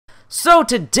So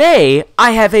today,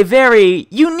 I have a very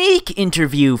unique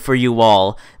interview for you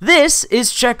all. This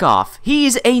is Checkov.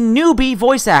 He's a newbie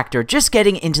voice actor just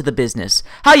getting into the business.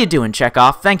 How you doing,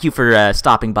 Checkov? Thank you for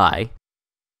stopping by.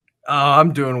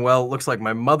 I'm doing well. Looks like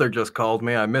my mother just called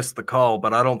me. I missed the call,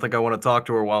 but I don't think I want to talk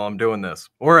to her while I'm doing this.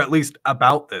 Or at least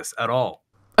about this at all.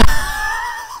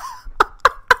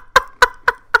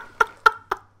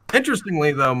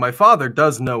 Interestingly, though, my father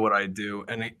does know what I do,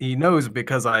 and he knows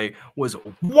because I was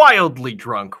wildly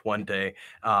drunk one day,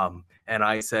 and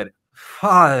I said,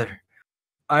 "Father,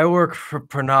 I work for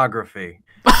pornography."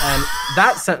 And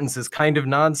that sentence is kind of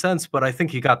nonsense, but I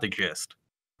think he got the gist.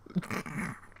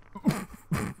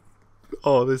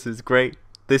 Oh, this is great.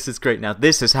 This is great. Now,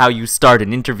 this is how you start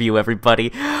an interview,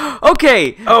 everybody.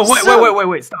 Okay. Oh,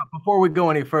 wait. Stop. Before we go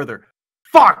any further.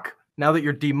 Fuck! Now that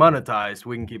you're demonetized,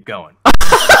 we can keep going.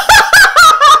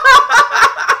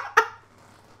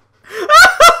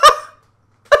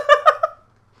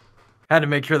 Had to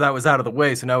make sure that was out of the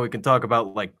way, so now we can talk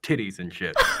about, like, titties and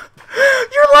shit.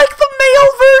 You're like the male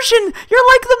version! You're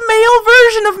like the male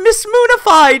version of Miss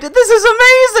Moonified! This is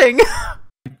amazing!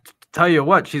 Tell you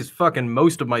what, she's fucking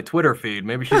most of my Twitter feed.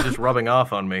 Maybe she's just rubbing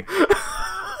off on me.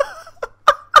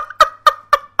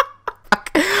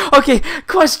 Okay,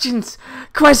 questions!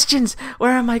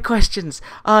 Where are my questions?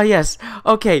 Yes.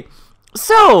 Okay.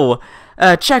 So,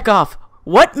 Checkov,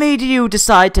 what made you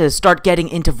decide to start getting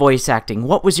into voice acting?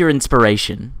 What was your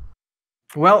inspiration?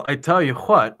 Well, I tell you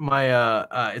what,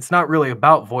 it's not really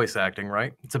about voice acting,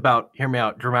 right? It's about, hear me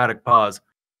out, dramatic pause,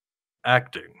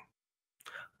 acting.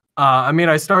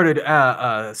 I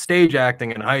started stage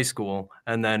acting in high school,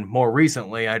 and then more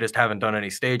recently, I just haven't done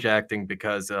any stage acting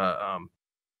because,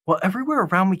 well, everywhere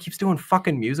around me keeps doing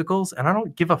fucking musicals, and I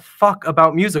don't give a fuck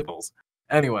about musicals.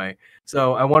 Anyway,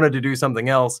 so I wanted to do something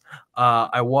else.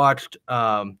 I watched,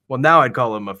 well, now I'd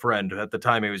call him a friend. At the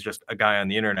time, he was just a guy on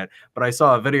the internet. But I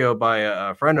saw a video by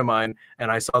a friend of mine,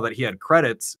 and I saw that he had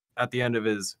credits at the end of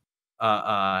his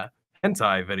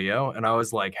hentai video, and I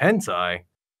was like, hentai?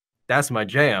 That's my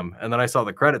jam. And then I saw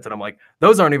the credits, and I'm like,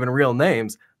 those aren't even real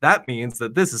names. That means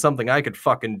that this is something I could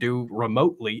fucking do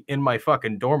remotely in my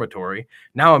fucking dormitory.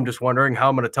 Now I'm just wondering how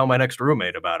I'm going to tell my next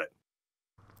roommate about it.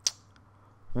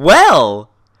 Well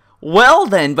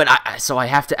then, but so I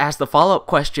have to ask the follow-up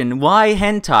question. Why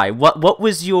hentai? What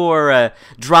was your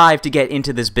drive to get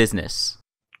into this business?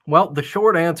 Well, the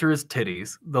short answer is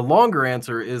titties. The longer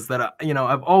answer is that,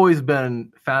 I've always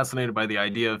been fascinated by the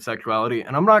idea of sexuality,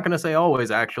 and I'm not going to say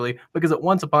always, actually, because at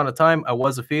once upon a time, I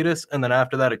was a fetus, and then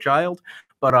after that, a child.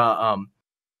 But,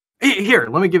 here,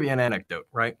 let me give you an anecdote,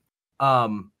 right?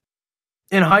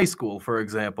 In high school, for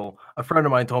example, a friend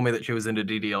of mine told me that she was into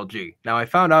DDLG. Now, I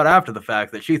found out after the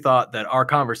fact that she thought that our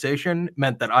conversation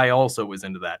meant that I also was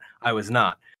into that. I was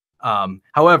not.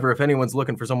 However, if anyone's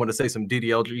looking for someone to say some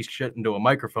DDLG shit into a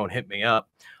microphone, hit me up.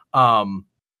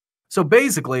 So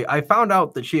basically, I found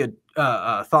out that she had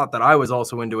thought that I was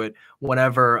also into it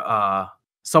whenever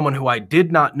someone who I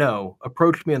did not know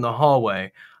approached me in the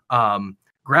hallway,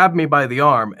 grabbed me by the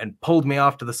arm and pulled me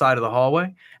off to the side of the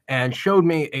hallway and showed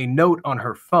me a note on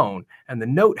her phone. And the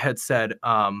note had said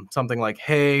something like,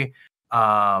 hey,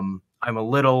 I'm a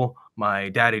little... My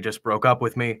daddy just broke up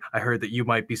with me. I heard that you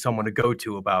might be someone to go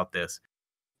to about this.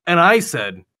 And I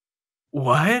said,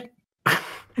 what?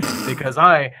 Because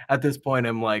I, at this point,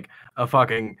 am like a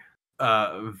fucking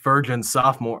virgin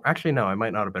sophomore. Actually, no, I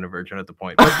might not have been a virgin at the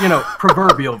point. But,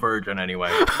 proverbial virgin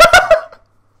anyway.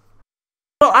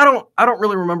 Well, I don't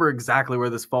really remember exactly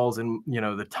where this falls in,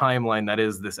 the timeline that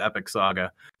is this epic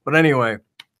saga. But anyway,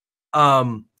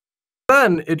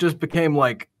 then it just became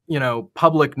like,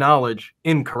 public knowledge,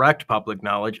 incorrect public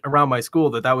knowledge around my school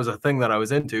that was a thing that I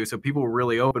was into. So people were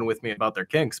really open with me about their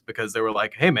kinks because they were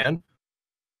like, hey, man,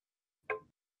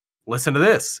 listen to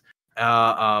this.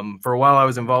 For a while, I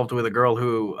was involved with a girl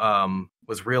who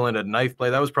was real into knife play.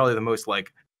 That was probably the most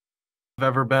like I've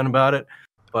ever been about it.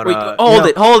 But wait,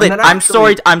 hold it.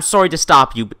 I'm sorry to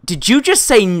stop you. Did you just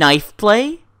say knife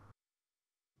play?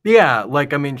 Yeah,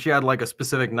 she had like a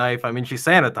specific knife. She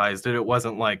sanitized it. It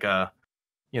wasn't like a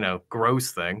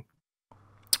gross thing.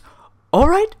 All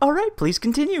right, please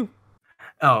continue.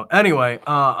 Oh, anyway,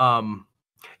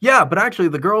 yeah, but actually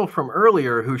the girl from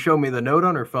earlier who showed me the note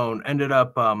on her phone ended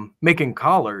up making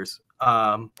collars,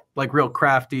 like real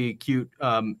crafty, cute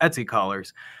Etsy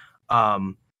collars.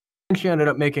 And she ended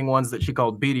up making ones that she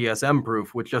called BDSM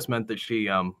proof, which just meant that she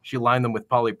lined them with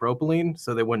polypropylene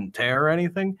so they wouldn't tear or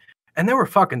anything. And they were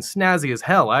fucking snazzy as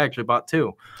hell. I actually bought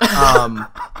two.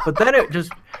 But then it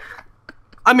just...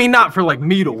 not for, like,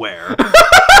 me to wear.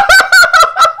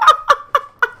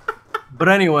 But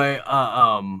anyway,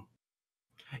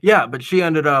 Yeah, but she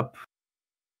ended up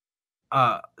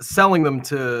selling them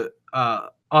to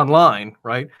online,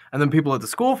 right? And then people at the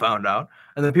school found out,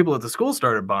 and then people at the school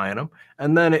started buying them,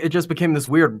 and then it just became this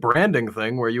weird branding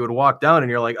thing where you would walk down and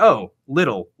you're like, oh,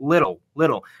 little, little,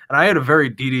 little. And I had a very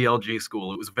DDLG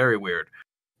school. It was very weird.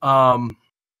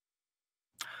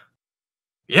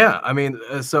 Yeah, I mean,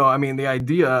 the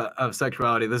idea of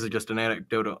sexuality, this is just an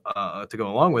anecdote to go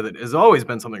along with it, has always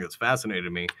been something that's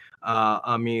fascinated me.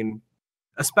 I mean,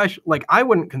 especially, like, I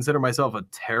wouldn't consider myself a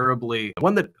terribly,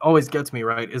 one that always gets me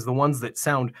right is the ones that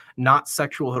sound not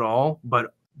sexual at all,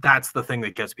 but that's the thing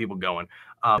that gets people going.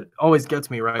 Always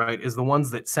gets me right is the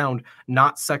ones that sound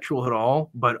not sexual at all,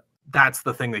 but that's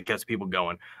the thing that gets people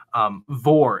going.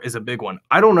 Vor is a big one.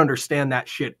 I don't understand that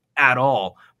shit at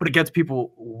all, but it gets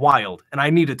people wild, and I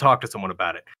need to talk to someone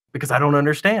about it because I don't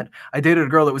understand. I dated a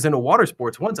girl that was into water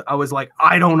sports once. I was like,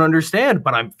 I don't understand,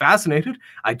 but I'm fascinated.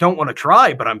 I don't want to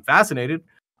try, but I'm fascinated.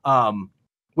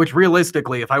 Which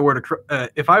realistically, if I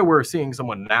were seeing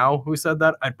someone now who said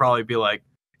that, I'd probably be like,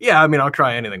 yeah, I mean, I'll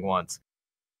try anything once.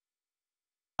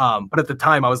 But at the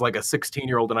time, I was like a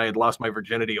 16-year-old and I had lost my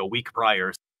virginity a week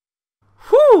prior.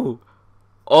 Whew.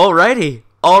 Alrighty.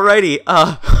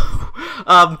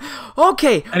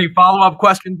 Okay. Any follow-up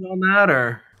questions on that,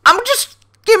 or?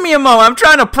 Give me a moment. I'm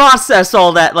trying to process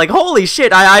all that. Like, holy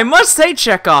shit. I must say,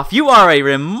 Checkov, you are a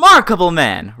remarkable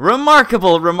man.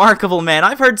 Remarkable man.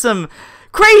 I've heard some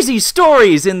crazy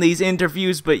stories in these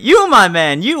interviews, but you, my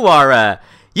man, you are a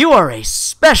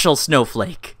special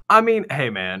snowflake. I mean,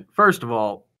 hey, man, first of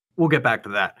all, we'll get back to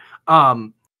that.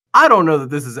 I don't know that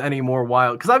this is any more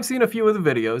wild, because I've seen a few of the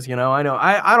videos, you know.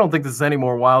 I don't think this is any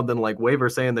more wild than, like, Waver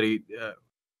saying that he,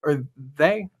 or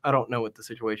they, I don't know what the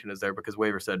situation is there, because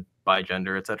Waver said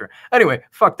bi-gender, etc. Anyway,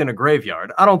 fucked in a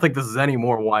graveyard. I don't think this is any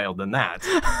more wild than that.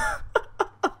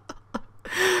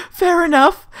 Fair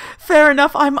enough.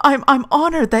 I'm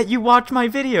honored that you watch my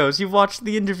videos. You watched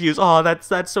the interviews. Oh,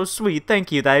 that's so sweet.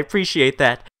 Thank you. I appreciate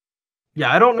that.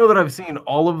 Yeah, I don't know that I've seen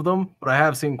all of them, but I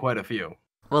have seen quite a few.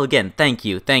 Well, again, thank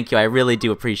you. I really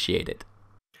do appreciate it.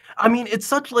 I mean,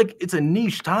 it's a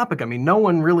niche topic. I mean, no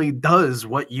one really does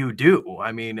what you do.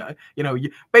 I mean, you know,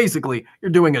 basically, you're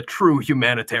doing a true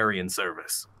humanitarian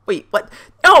service. Wait, what?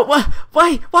 Oh,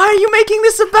 why are you making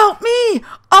this about me?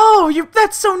 Oh,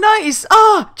 that's so nice.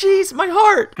 Oh, jeez, my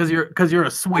heart. Because you're a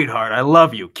sweetheart. I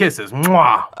love you. Kisses.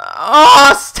 Mwah.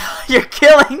 Oh, stop. You're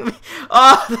killing me.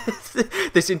 Oh,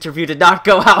 this interview did not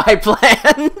go how I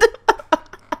planned.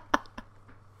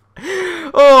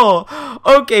 Oh,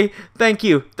 okay. Thank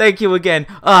you again.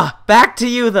 Back to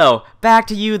you though.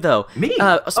 Me?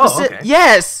 Okay.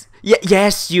 Yes.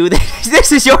 Yes, you.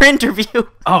 This is your interview.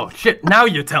 Oh shit! Now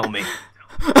you tell me.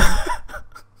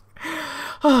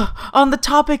 On the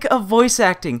topic of voice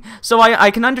acting, so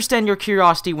I can understand your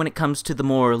curiosity when it comes to the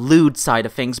more lewd side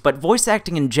of things, but voice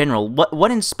acting in general, what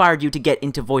inspired you to get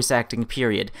into voice acting,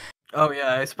 period? Oh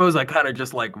yeah, I suppose I kind of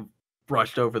just like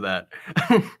brushed over that.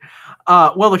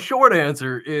 Well, the short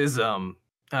answer is John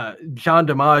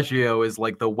DiMaggio is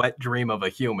like the wet dream of a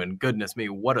human. Goodness me,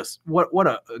 what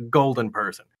a golden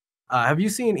person. Have you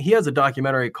seen? He has a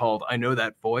documentary called "I Know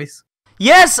That Voice."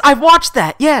 Yes, I've watched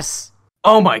that. Yes.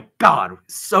 Oh my god,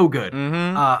 so good.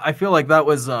 Mm-hmm. I feel like that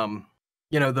was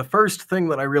you know, the first thing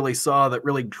that I really saw that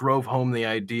really drove home the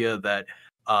idea that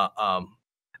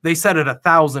they said it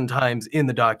 1,000 times in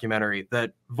the documentary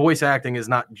that voice acting is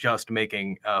not just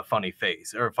making a funny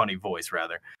face, or a funny voice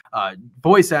rather.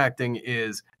 Voice acting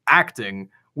is acting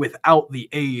without the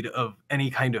aid of any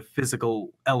kind of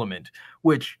physical element,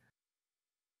 which,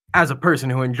 as a person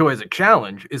who enjoys a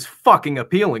challenge, is fucking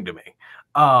appealing to me.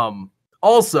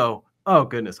 Also, oh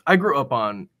goodness, I grew up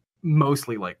on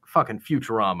mostly like fucking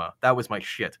Futurama. That was my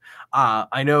shit.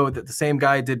 I know that the same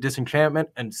guy did Disenchantment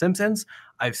and Simpsons.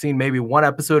 I've seen maybe one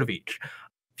episode of each.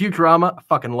 Futurama, I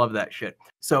fucking love that shit.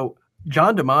 So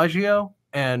John DiMaggio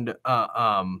and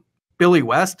Billy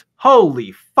West,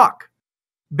 holy fuck.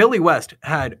 Billy West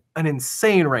had an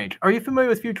insane range. Are you familiar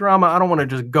with Futurama? I don't want to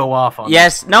just go off on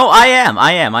Yes, no, I am.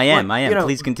 You know,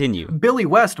 Please continue. Billy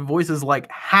West voices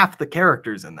like half the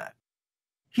characters in that.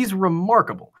 He's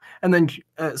remarkable. And then,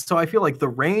 so I feel like the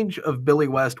range of Billy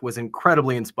West was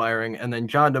incredibly inspiring. And then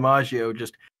John DiMaggio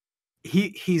just,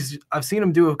 I've seen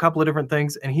him do a couple of different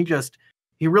things, and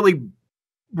he really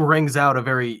brings out a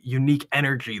very unique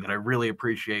energy that I really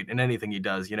appreciate in anything he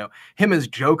does. You know, him as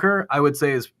Joker, I would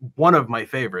say, is one of my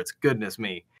favorites. Goodness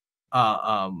me.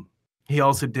 He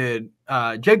also did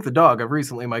Jake the Dog.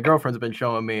 My girlfriend's been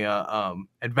showing me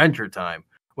Adventure Time,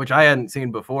 which I hadn't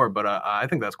seen before, but I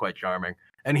think that's quite charming.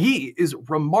 And he is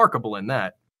remarkable in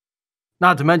that.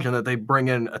 Not to mention that they bring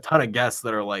in a ton of guests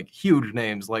that are like huge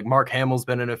names. Like Mark Hamill's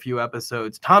been in a few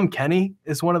episodes. Tom Kenny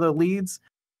is one of the leads.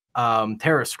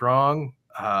 Tara Strong.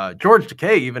 George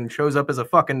Takei even shows up as a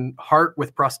fucking heart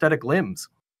with prosthetic limbs.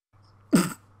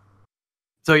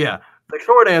 So yeah, the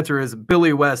short answer is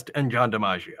Billy West and John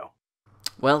DiMaggio.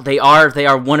 Well, they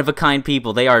are one-of-a-kind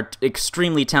people. They are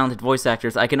extremely talented voice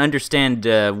actors. I can understand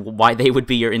why they would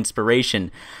be your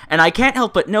inspiration. And I can't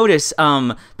help but notice,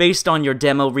 based on your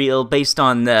demo reel, based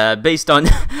on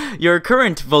your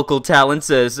current vocal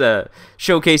talents as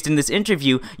showcased in this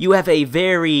interview, you have a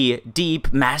very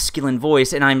deep, masculine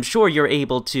voice, and I'm sure you're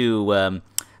able to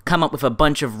come up with a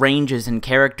bunch of ranges and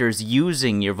characters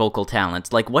using your vocal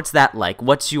talents. Like, what's that like?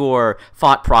 What's your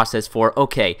thought process for,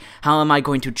 okay, how am I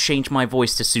going to change my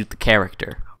voice to suit the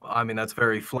character? I mean, that's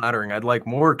very flattering. I'd like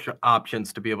more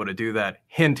options to be able to do that.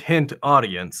 Hint, hint,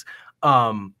 audience.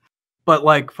 But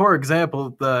like, for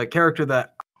example, the character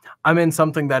that I'm in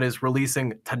something that is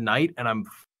releasing tonight, and I'm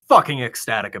fucking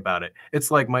ecstatic about it. It's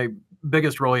like my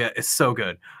biggest role yet. It's so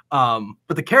good. But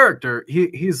the character,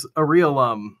 he's a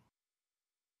real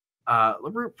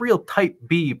real type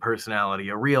B personality,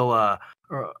 a real I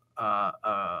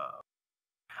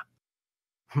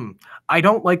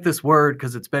don't like this word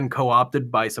because it's been co-opted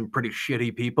by some pretty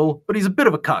shitty people, but he's a bit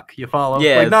of a cuck, you follow?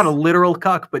 Yes. Like not a literal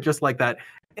cuck, but just like that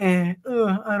I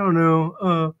don't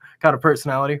know kind of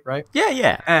personality, right?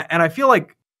 Yeah. And I feel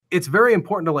like it's very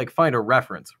important to like find a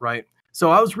reference, right?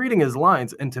 So I was reading his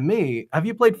lines, and to me, have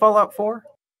you played Fallout 4?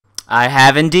 I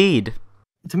have indeed.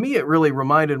 To me, it really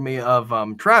reminded me of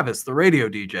Travis, the radio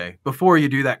DJ, before you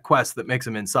do that quest that makes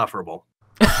him insufferable.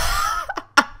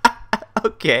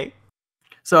 Okay.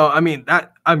 So, I mean,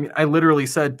 I literally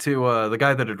said to the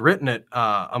guy that had written it,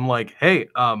 I'm like, hey,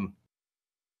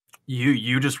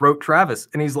 you just wrote Travis.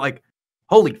 And he's like,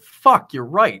 holy fuck, you're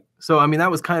right. So, I mean,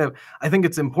 that was kind of, I think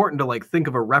it's important to like think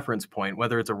of a reference point,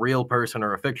 whether it's a real person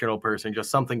or a fictional person, just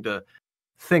something to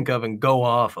think of and go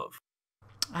off of.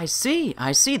 I see.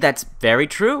 That's very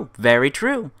true. Very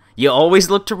true. You always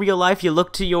look to real life. You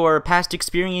look to your past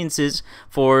experiences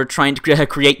for trying to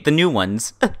create the new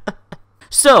ones.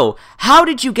 So, how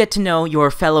did you get to know your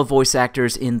fellow voice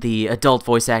actors in the adult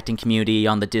voice acting community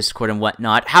on the Discord and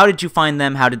whatnot? How did you find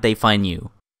them? How did they find you?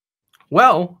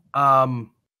 Well, I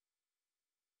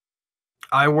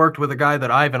worked with a guy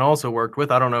that Ivan also worked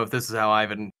with. I don't know if this is how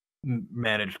Ivan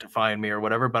managed to find me or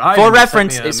whatever, but for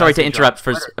reference, sorry to interrupt,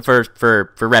 for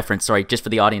reference, sorry, just for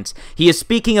the audience, he is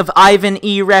speaking of Ivan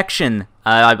Erection.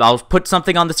 I'll put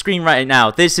something on the screen right now.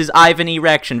 This is Ivan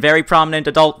Erection, very prominent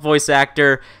adult voice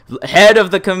actor, head of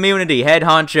the community, head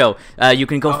honcho. You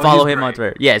can go follow him on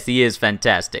Twitter. Yes, he is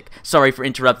fantastic. Sorry for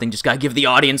interrupting, just gotta give the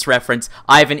audience reference.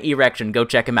 Ivan Erection, go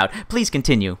check him out. Please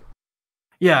continue.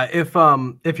 Yeah, if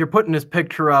you're putting his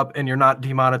picture up and you're not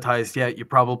demonetized yet, you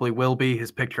probably will be.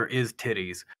 His picture is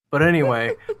titties. But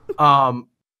anyway,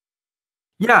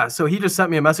 yeah, so he just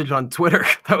sent me a message on Twitter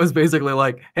that was basically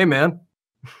like, hey man,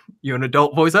 you an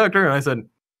adult voice actor? And I said,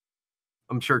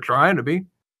 I'm sure trying to be.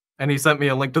 And he sent me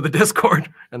a link to the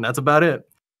Discord, and that's about it.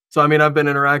 So I mean, I've been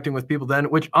interacting with people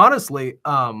then, which honestly,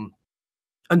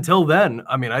 until then,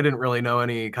 I mean, I didn't really know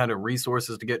any kind of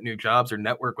resources to get new jobs or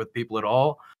network with people at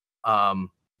all.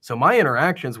 So my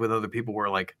interactions with other people were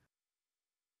like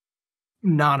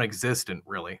non-existent,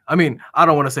 really. I mean, I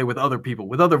don't want to say with other people,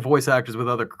 with other voice actors, with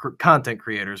other content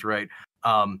creators, right?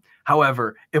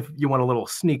 However, if you want a little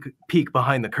sneak peek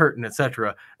behind the curtain,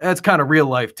 etc., that's kind of real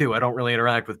life too. I don't really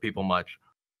interact with people much,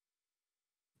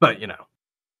 but you know.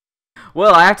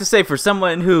 Well, I have to say, for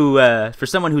someone who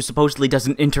supposedly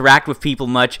doesn't interact with people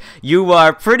much, you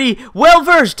are pretty well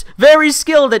versed, very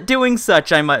skilled at doing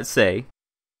such, I must say.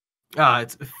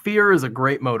 Fear is a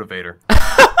great motivator.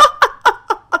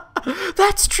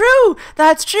 That's true.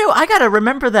 That's true. I gotta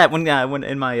remember that when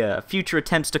in my future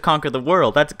attempts to conquer the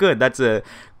world. That's good. That's a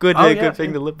good good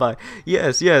thing to live by.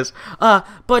 Yes.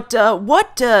 But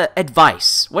what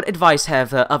advice? What advice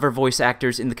have other voice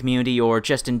actors in the community, or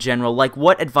just in general? Like,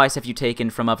 what advice have you taken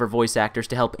from other voice actors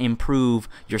to help improve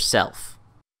yourself?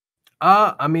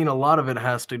 I mean, a lot of it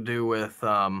has to do with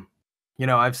you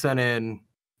know, I've sent in.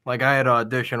 Like, I had an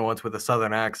audition once with a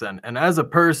Southern accent, and as a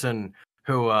person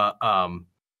who, I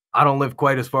don't live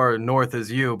quite as far north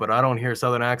as you, but I don't hear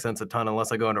Southern accents a ton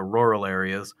unless I go into rural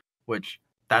areas, which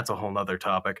that's a whole nother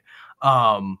topic.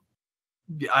 I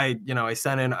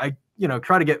sent in,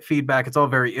 try to get feedback. It's all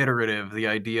very iterative, the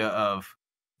idea of,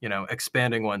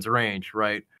 expanding one's range,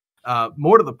 right?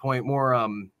 More to the point, more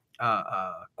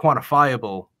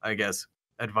quantifiable, I guess,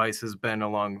 advice has been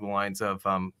along the lines of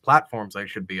platforms I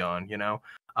should be on,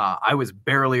 I was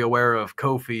barely aware of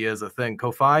Ko-fi as a thing.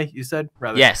 Ko-fi, you said?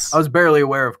 Rather, Yes. I was barely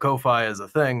aware of Ko-fi as a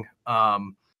thing. I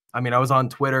mean, I was on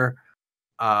Twitter.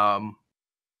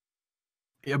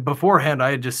 Yeah, beforehand, I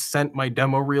had just sent my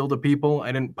demo reel to people.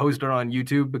 I didn't post it on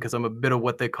YouTube because I'm a bit of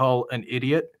what they call an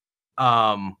idiot.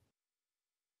 Um,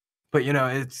 but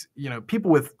it's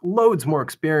people with loads more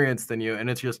experience than you, and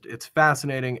it's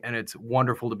fascinating and it's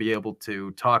wonderful to be able to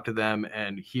talk to them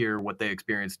and hear what they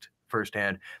experienced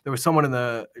firsthand. There was someone in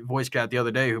the voice chat the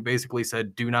other day who basically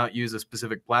said, "Do not use a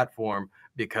specific platform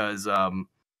because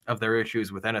of their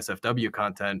issues with NSFW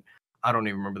content." I don't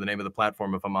even remember the name of the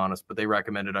platform if I'm honest, but they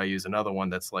recommended I use another one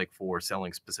that's like for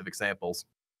selling specific samples.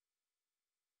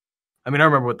 I mean, I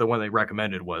remember what the one they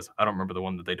recommended was. I don't remember the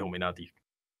one that they told me not to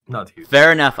use.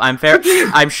 Fair enough.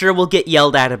 I'm sure we'll get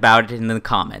yelled at about it in the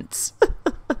comments.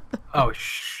 Oh,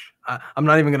 I'm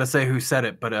not even going to say who said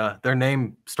it, but their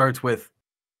name starts with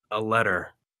a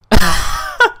letter. Yeah,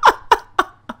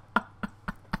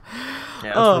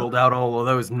 it's ruled out all of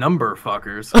those number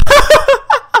fuckers.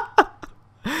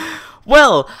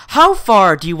 Well, how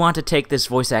far do you want to take this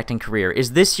voice acting career?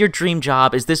 Is this your dream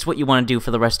job? Is this what you want to do for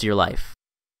the rest of your life?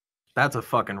 That's a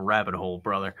fucking rabbit hole,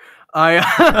 brother.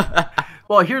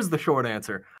 Well, here's the short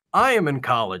answer. I am in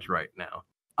college right now.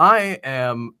 I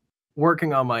am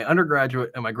working on my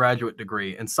undergraduate and my graduate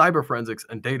degree in cyber forensics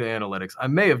and data analytics. I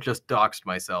may have just doxed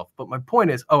myself, but my point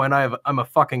is, and I'm a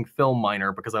fucking film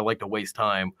minor because I like to waste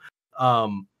time.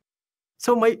 So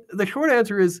the short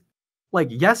answer is, like,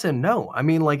 yes and no. I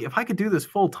mean, like, if I could do this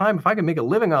full time, if I could make a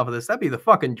living off of this, that'd be the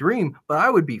fucking dream. But I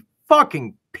would be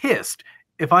fucking pissed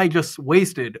if I just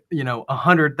wasted,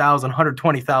 $100,000,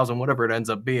 $120,000, whatever it ends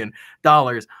up being,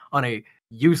 dollars on a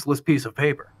useless piece of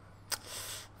paper.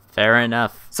 Fair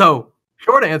enough. So,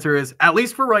 short answer is, at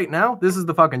least for right now, this is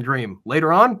the fucking dream.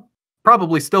 Later on,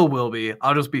 probably still will be.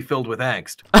 I'll just be filled with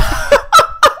angst.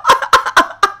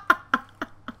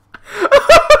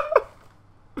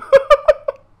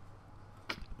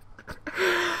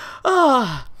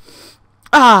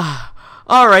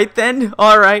 All right then.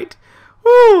 All right.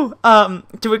 Woo.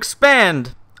 To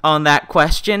expand on that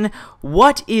question,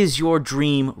 what is your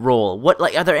dream role?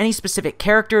 Are there any specific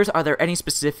characters? Are there any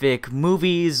specific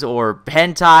movies or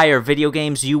hentai or video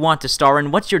games you want to star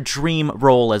in? What's your dream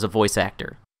role as a voice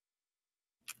actor?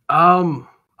 I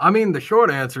mean, the short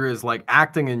answer is, like,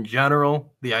 acting in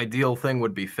general. The ideal thing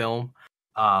would be film.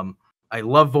 I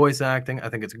love voice acting. I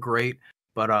think it's great,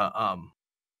 but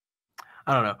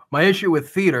I don't know. My issue with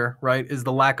theater, right, is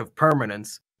the lack of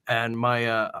permanence, and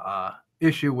my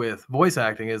issue with voice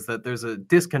acting is that there's a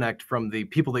disconnect from the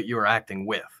people that you are acting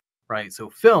with, right? So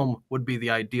film would be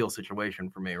the ideal situation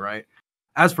for me, right?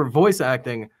 As for voice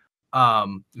acting,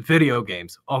 video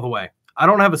games all the way. I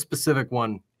don't have a specific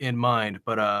one in mind,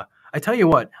 but I tell you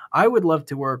what, I would love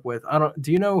to work with.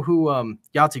 Do you know who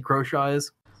Yahtzee Croshaw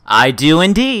is? I do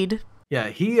indeed. Yeah,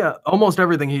 he almost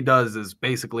everything he does is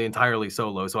basically entirely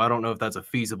solo, so I don't know if that's a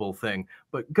feasible thing.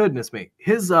 But goodness me,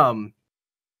 his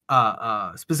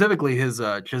specifically his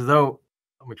Chizo,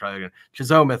 let me try that again.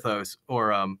 Chizo mythos,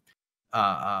 or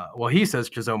well, he says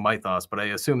Chizo mythos, but I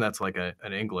assume that's like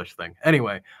an English thing.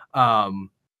 Anyway,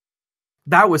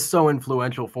 that was so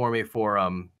influential for me for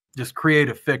just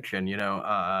creative fiction,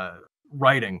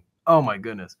 writing. Oh my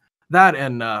goodness. That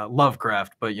and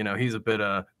Lovecraft, but he's a bit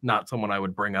not someone I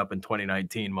would bring up in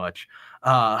 2019 much.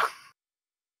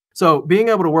 So being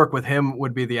able to work with him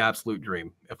would be the absolute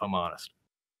dream, if I'm honest.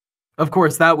 Of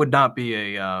course, that would not be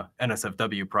a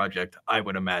NSFW project, I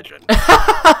would imagine.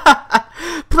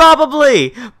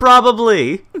 Probably.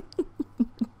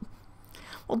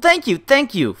 Well, thank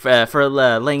you for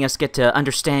letting us get to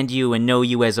understand you and know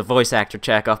you as a voice actor,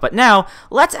 Checkov. But now,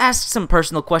 let's ask some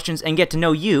personal questions and get to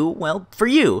know you, well, for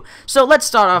you. So let's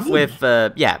start off with,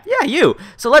 you.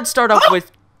 So let's start off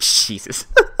with, Jesus.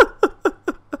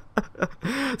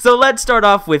 So let's start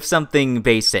off with something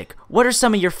basic. What are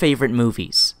some of your favorite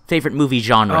movies? Favorite movie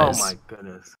genres? Oh my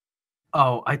goodness.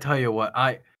 Oh, I tell you what,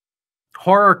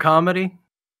 horror comedy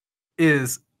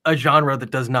is a genre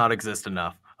that does not exist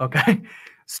enough, okay?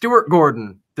 Stuart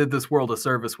Gordon did this world a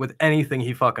service with anything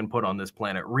he fucking put on this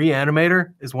planet.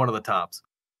 Reanimator is one of the tops.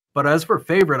 But as for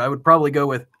favorite, I would probably go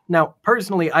with... Now,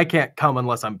 personally, I can't come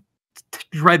unless I'm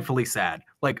dreadfully sad.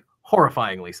 Like,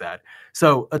 horrifyingly sad.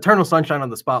 So, Eternal Sunshine of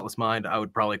the Spotless Mind, I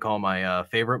would probably call my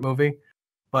favorite movie.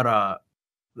 But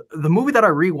the movie that I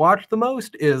rewatched the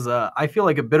most is, I feel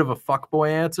like a bit of a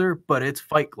fuckboy answer, but it's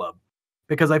Fight Club.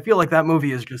 Because I feel like that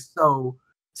movie is just so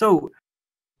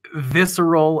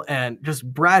visceral, and just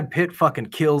Brad Pitt fucking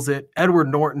kills it. Edward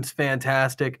Norton's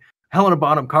fantastic. Helena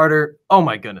Bonham Carter, oh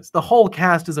my goodness. The whole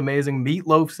cast is amazing.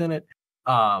 Meatloaf's in it.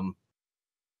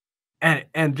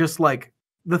 and just like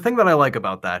the thing that I like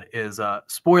about that is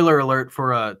spoiler alert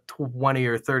for a 20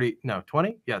 or 30 no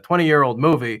 20 yeah 20-year-old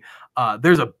movie.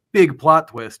 There's a big plot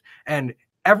twist, and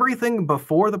everything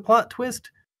before the plot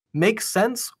twist makes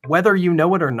sense whether you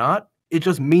know it or not. It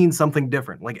just means something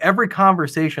different. Like every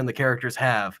conversation the characters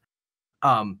have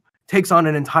um takes on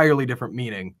an entirely different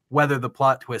meaning whether the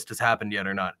plot twist has happened yet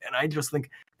or not. And I just think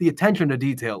the attention to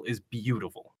detail is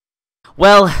beautiful.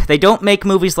 Well, they don't make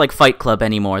movies like Fight Club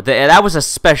anymore. That was a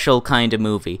special kind of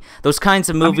movie. Those kinds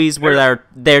of movies where they're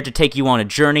there to take you on a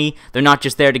journey. They're not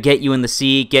just there to get you in the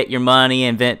seat, get your money,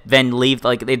 and then leave.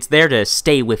 Like, it's there to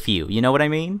stay with you. You know what I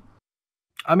mean?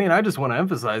 I mean, I just want to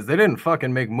emphasize they didn't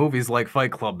fucking make movies like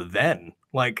Fight Club then.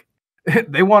 Like,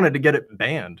 they wanted to get it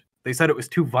banned. They said it was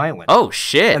too violent. Oh,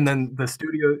 shit. And then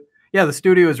the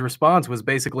studio's response was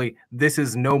basically, this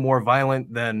is no more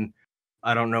violent than,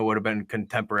 I don't know, would have been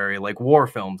contemporary, like war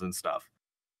films and stuff.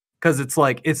 Because it's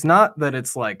like, it's not that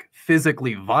it's like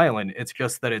physically violent, it's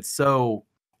just that it's so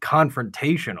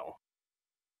confrontational.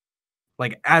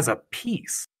 Like, as a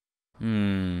piece.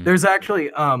 There's actually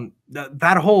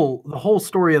the whole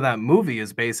story of that movie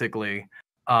is basically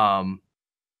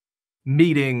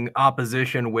meeting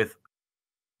opposition with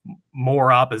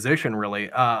more opposition, really.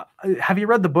 Have you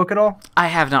read the book at all? I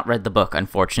have not read the book,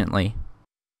 unfortunately.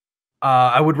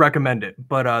 I would recommend it,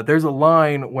 but there's a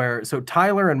line where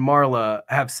Tyler and Marla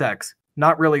have sex.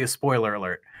 Not really a spoiler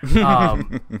alert.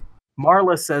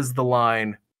 Marla says the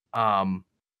line, "I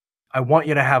want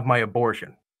you to have my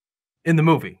abortion," in the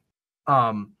movie.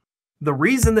 The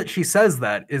reason that she says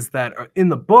that is that in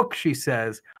the book she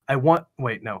says, I haven't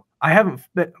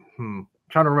been,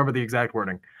 trying to remember the exact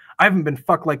wording. I haven't been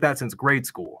fucked like that since grade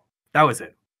school. That was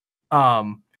it.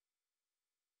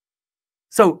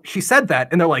 So she said that,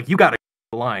 and they're like, you got a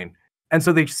line. And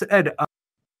so they said,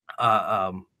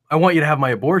 I want you to have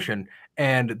my abortion.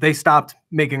 And they stopped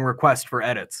making requests for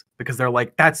edits because they're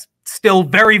like, that's still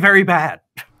very, very bad.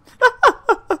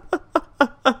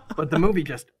 But the movie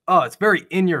it's very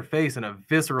in your face in a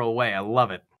visceral way. I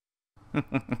love it.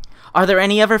 Are there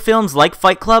any other films like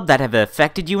Fight Club that have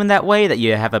affected you in that way, that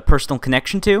you have a personal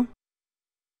connection to?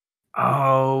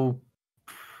 Oh.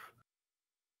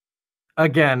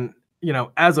 Again,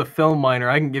 as a film minor,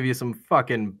 I can give you some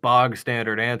fucking bog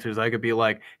standard answers. I could be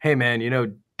like, hey man,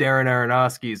 Darren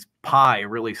Aronofsky's Pi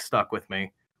really stuck with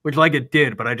me. Which, like, it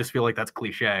did, but I just feel like that's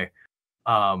cliche.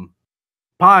 Pi,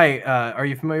 are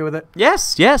you familiar with it?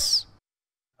 Yes.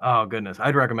 Oh, goodness.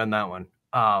 I'd recommend that one.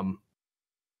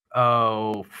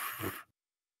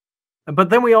 But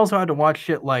then we also had to watch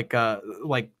shit like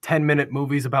 10-minute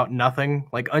movies about nothing,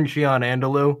 like Unshian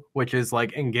Andalou, which is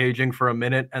like engaging for a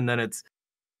minute, and then it's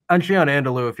Unshian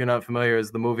Andalou, if you're not familiar, is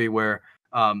the movie where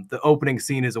the opening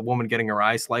scene is a woman getting her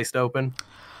eye sliced open.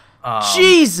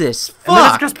 Jesus, fuck! And then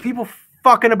it's just people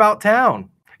fucking about town.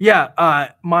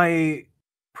 Yeah, my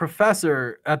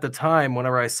professor at the time,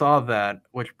 whenever I saw that,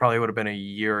 which probably would have been a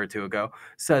year or two ago,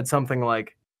 said something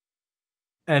like,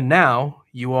 and now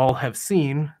you all have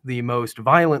seen the most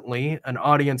violently an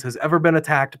audience has ever been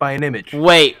attacked by an image.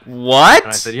 Wait, what?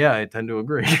 And I said, yeah, I tend to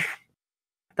agree.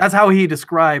 That's how he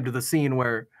described the scene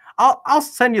where I'll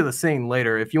send you the scene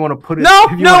later if you want to put it. No,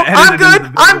 I'm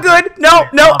good. I'm good. No,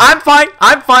 I'm fine.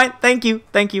 Thank you.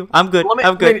 I'm good.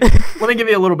 I'm good. Let me give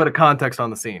you a little bit of context on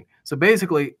the scene. So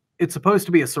basically, it's supposed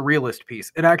to be a surrealist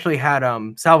piece. It actually had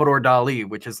Salvador Dali,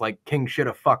 which is like king shit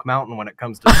of fuck mountain when it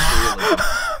comes to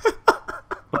surrealism.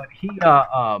 But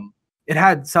it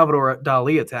had Salvador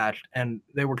Dali attached, and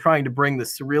they were trying to bring the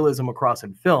surrealism across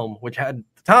in film, which at the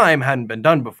time hadn't been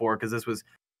done before, because this was,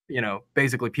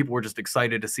 basically people were just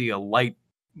excited to see a light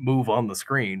move on the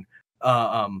screen.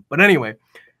 But anyway,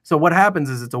 so what happens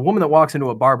is it's a woman that walks into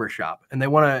a barber shop, and they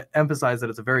want to emphasize that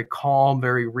it's a very calm,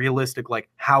 very realistic, like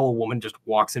how a woman just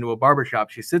walks into a barber shop.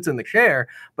 She sits in the chair,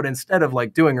 but instead of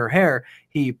like doing her hair,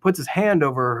 he puts his hand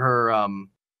over her,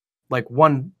 like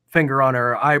one finger on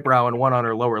her eyebrow and one on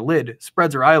her lower lid,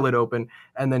 spreads her eyelid open,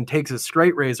 and then takes his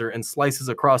straight razor and slices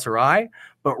across her eye.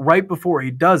 But right before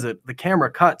he does it, the camera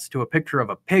cuts to a picture of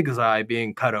a pig's eye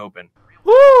being cut open.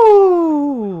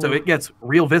 Woo! So it gets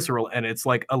real visceral, and it's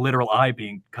like a literal eye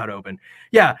being cut open.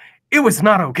 Yeah, it was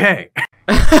not okay.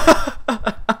 But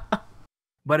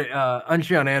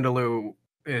Unshian Andalou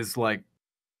is like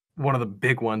one of the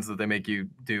big ones that they make you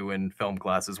do in film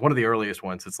classes. One of the earliest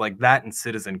ones. It's like that and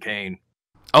Citizen Kane.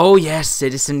 Oh, yes,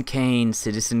 Citizen Kane,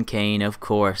 of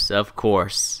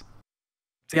course.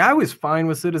 See, I was fine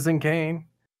with Citizen Kane,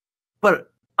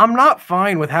 but I'm not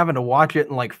fine with having to watch it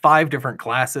in like 5 different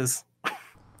classes.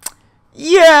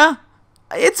 Yeah,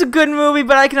 it's a good movie,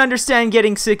 but I can understand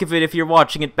getting sick of it if you're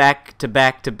watching it back to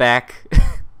back to back.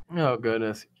 Oh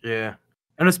goodness, yeah.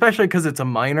 And especially because it's a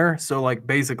minor, so like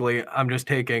basically, I'm just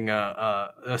taking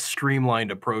a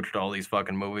streamlined approach to all these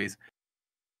fucking movies.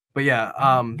 But yeah,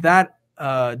 that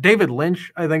David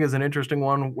Lynch, I think, is an interesting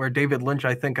one. Where David Lynch,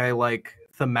 I think I like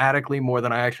thematically more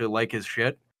than I actually like his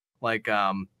shit. Like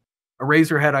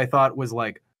Eraserhead, I thought was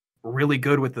like really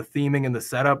good with the theming and the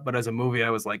setup, but as a movie, I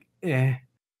was like, eh.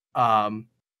 Um,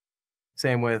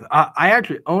 Same with I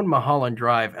actually own Mulholland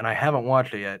Drive, and I haven't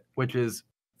watched it yet, which is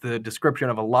the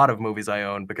description of a lot of movies I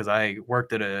own because I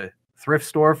worked at a thrift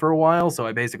store for a while, so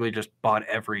I basically just bought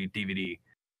every DVD.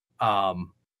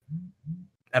 Um,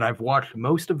 and I've watched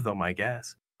most of them, I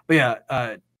guess. But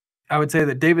yeah, I would say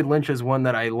that David Lynch is one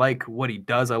that I like what he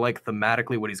does. I like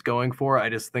thematically what he's going for. I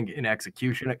just think in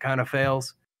execution it kind of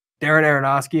fails. Darren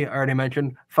Aronofsky, I already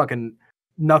mentioned, fucking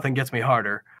nothing gets me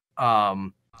harder.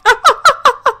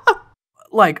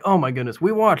 Like, oh my goodness,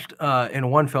 we watched in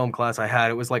one film class I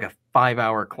had, it was like a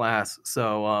 5-hour class.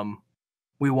 So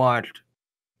we watched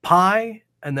Pi,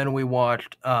 and then we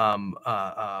watched Black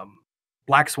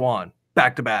Swan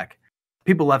back to back.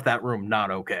 People left that room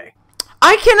not okay.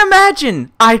 I can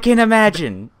imagine. I can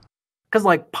imagine. Because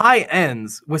like Pi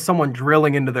ends with someone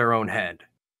drilling into their own head,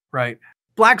 right?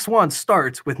 Black Swan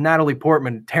starts with Natalie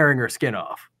Portman tearing her skin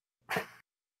off.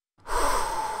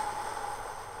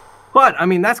 But I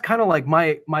mean, that's kind of like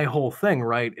my whole thing,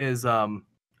 right? Is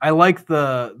I like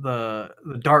the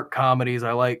dark comedies.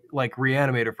 I like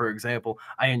Reanimator, for example.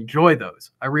 I enjoy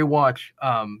those. I rewatch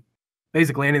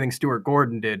basically anything Stuart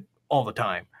Gordon did all the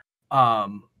time.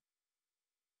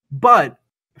 But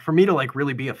for me to like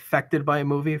really be affected by a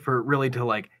movie, for it really to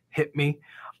like hit me,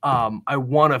 I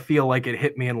want to feel like it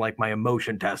hit me in like my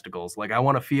emotion testicles. Like I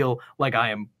want to feel like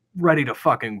I am ready to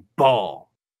fucking bawl.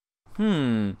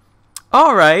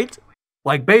 All right.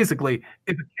 Like basically,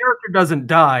 if a character doesn't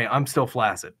die, I'm still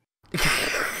flaccid.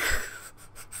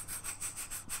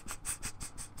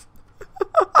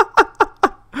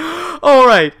 All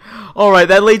right. All right,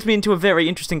 that leads me into a very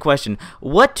interesting question.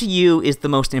 What to you is the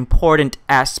most important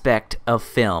aspect of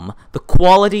film? The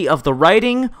quality of the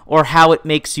writing or how it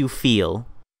makes you feel?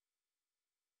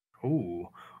 Ooh.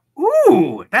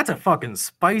 Ooh, that's a fucking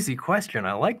spicy question.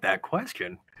 I like that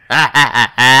question.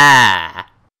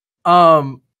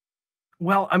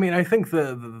 Well, I mean, I think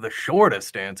the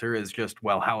shortest answer is just,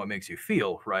 well, how it makes you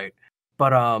feel, right?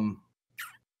 But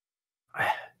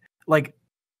like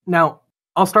now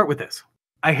I'll start with this.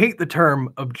 I hate the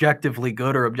term objectively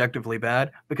good or objectively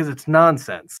bad because it's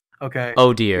nonsense, okay?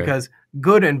 Oh dear. Because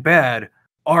good and bad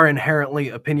are inherently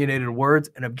opinionated words,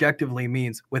 and objectively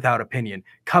means without opinion.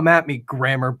 Come at me,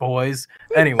 grammar boys.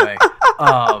 Anyway,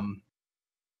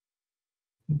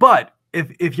 but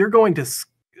if you're going to,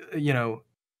 you know,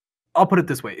 I'll put it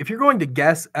this way: if you're going to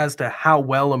guess as to how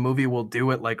well a movie will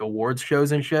do at like awards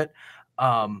shows and shit,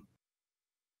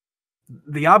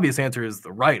 the obvious answer is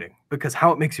the writing, because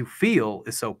how it makes you feel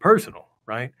is so personal,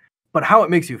 right? But how it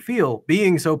makes you feel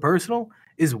being so personal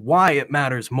is why it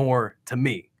matters more to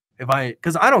me.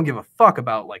 Because I don't give a fuck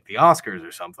about like the Oscars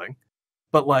or something,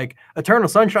 but like Eternal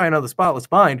Sunshine of the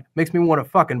Spotless Mind makes me want to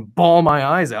fucking bawl my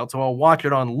eyes out, so I'll watch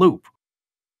it on loop.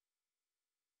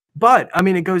 But I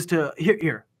mean, it goes to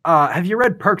here. Have you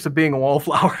read Perks of Being a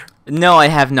Wallflower? No, I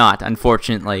have not,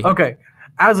 unfortunately. Okay.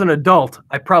 As an adult,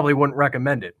 I probably wouldn't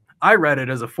recommend it. I read it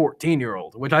as a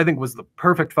 14-year-old, which I think was the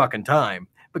perfect fucking time.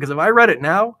 Because if I read it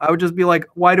now, I would just be like,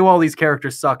 why do all these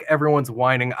characters suck? Everyone's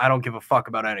whining. I don't give a fuck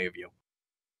about any of you.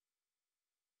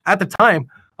 At the time,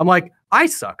 I'm like, I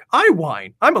suck. I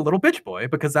whine. I'm a little bitch boy,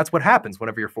 because that's what happens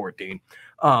whenever you're 14.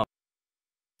 I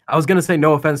was going to say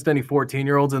no offense to any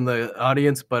 14-year-olds in the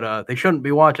audience, but they shouldn't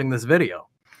be watching this video.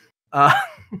 But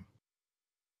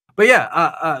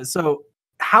yeah, so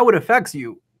how it affects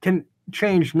you can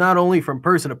change not only from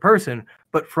person to person,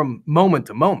 but from moment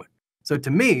to moment. So to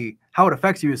me, how it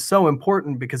affects you is so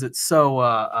important because it's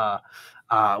so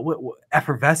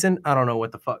effervescent. I don't know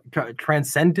what the fuck,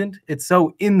 transcendent. It's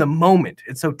so in the moment.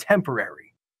 It's so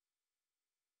temporary.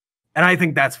 And I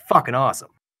think that's fucking awesome.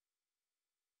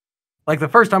 Like the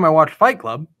first time I watched Fight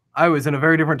Club, I was in a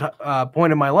very different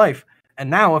point in my life. And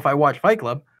now if I watch Fight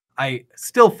Club, I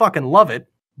still fucking love it,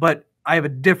 but I have a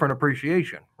different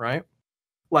appreciation, right?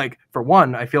 Like, for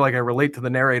one, I feel like I relate to the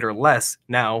narrator less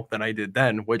now than I did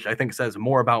then, which I think says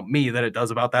more about me than it does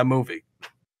about that movie.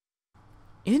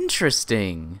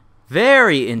 Interesting.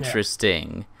 Very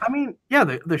interesting. Yeah. I mean, yeah,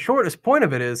 the shortest point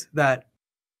of it is that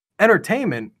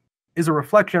entertainment is a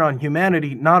reflection on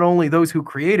humanity, not only those who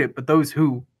create it, but those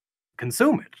who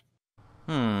consume it.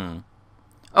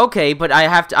 Okay, but I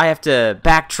have to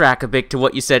backtrack a bit to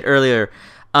what you said earlier.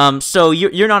 So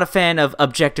you're not a fan of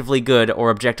objectively good or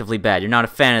objectively bad. You're not a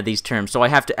fan of these terms. So I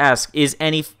have to ask: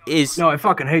 No, I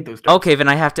fucking hate those terms. Okay, then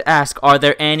I have to ask: are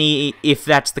there any? If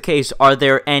that's the case, are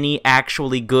there any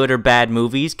actually good or bad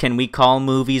movies? Can we call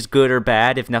movies good or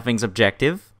bad if nothing's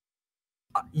objective?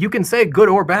 You can say good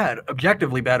or bad.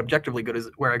 Objectively bad, objectively good is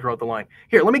where I draw the line.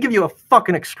 Here, let me give you a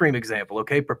fucking extreme example,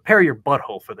 okay? Prepare your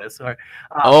butthole for this. All right.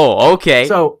 Oh, okay.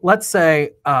 So let's say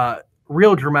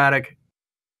real dramatic.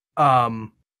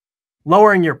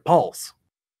 Lowering your pulse.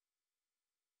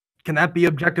 Can that be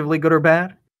objectively good or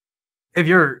bad? If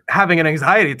you're having an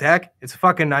anxiety attack, it's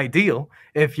fucking ideal.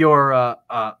 If you're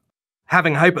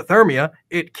having hypothermia,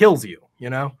 it kills you, you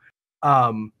know?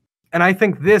 And I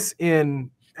think this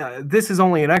is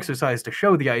only an exercise to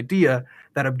show the idea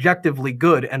that objectively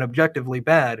good and objectively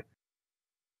bad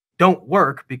don't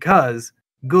work because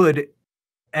good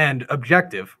and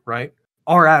objective, right,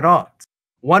 are at odds.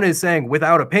 One is saying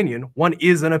without opinion, one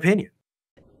is an opinion.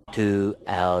 2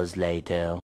 hours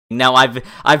later. Now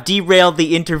I've derailed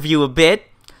the interview a bit,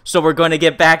 so we're going to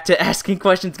get back to asking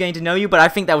questions, getting to know you, but I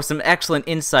think that was some excellent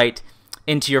insight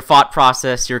into your thought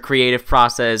process, your creative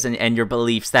process, and your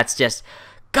beliefs. That's just,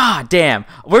 god damn.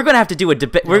 We're going to have to do a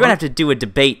debate. We're going to have to do a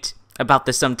debate about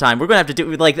this sometime. We're going to have to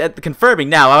do, like, confirming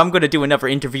now, I'm going to do another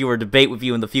interview or debate with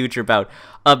you in the future about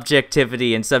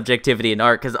objectivity and subjectivity in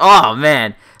art, because, oh,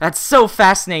 man, that's so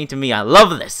fascinating to me. I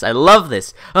love this. But,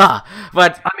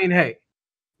 I mean, hey,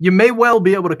 you may well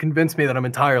be able to convince me that I'm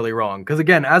entirely wrong, because,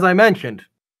 again, as I mentioned,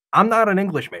 I'm not an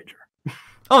English major.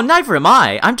 Oh, neither am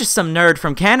I. I'm just some nerd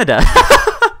from Canada.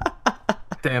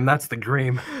 Damn, that's the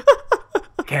dream.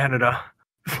 Canada.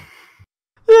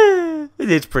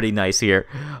 It's pretty nice here.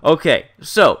 Okay,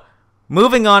 so,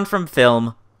 moving on from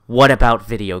film, what about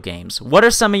video games? What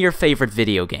are some of your favorite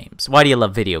video games? Why do you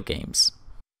love video games?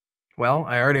 Well,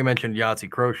 I already mentioned Yahtzee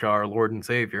Croshaw, our Lord and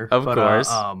Savior. Of course.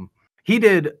 He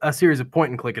did a series of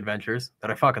point-and-click adventures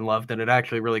that I fucking loved, and it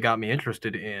actually really got me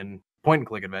interested in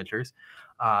point-and-click adventures.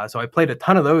 So I played a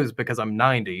ton of those because I'm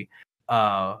 90.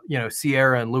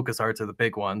 Sierra and LucasArts are the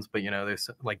big ones, but, there's,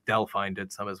 like, Delphine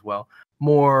did some as well.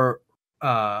 More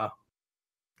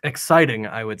exciting,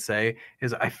 I would say,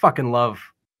 is I fucking love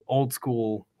old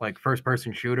school, like,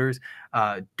 first-person shooters.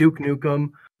 Duke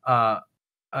Nukem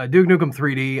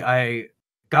 3D. I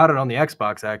got it on the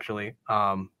Xbox, actually,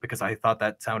 because I thought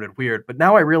that sounded weird. But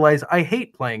now I realize I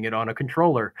hate playing it on a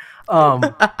controller.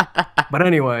 But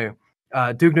anyway,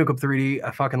 Duke Nukem 3D,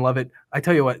 I fucking love it. I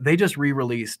tell you what, they just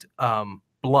re-released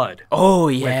Blood. Oh,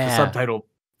 yeah. With the subtitle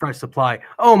Fresh Supply.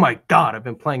 Oh my god, I've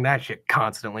been playing that shit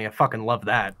constantly. I fucking love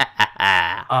that.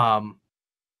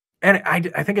 And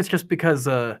I think it's just because,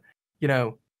 I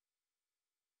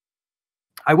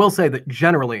will say that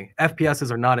generally,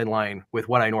 FPSs are not in line with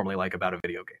what I normally like about a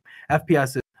video game.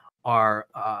 FPSs are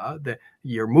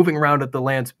you're moving around at the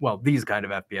land. Well, these kind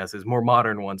of FPSs, more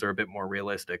modern ones, are a bit more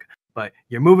realistic. But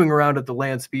you're moving around at the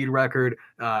land speed record.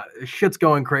 Shit's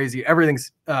going crazy.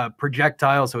 Everything's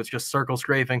projectile, so it's just circle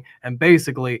strafing. And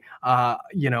basically, I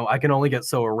can only get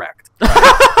so erect.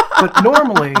 Right? But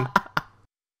normally,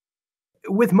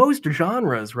 with most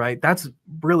genres, right, that's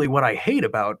really what I hate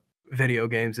about video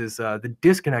games is the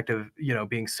disconnect of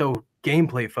being so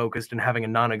gameplay focused and having a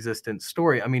non-existent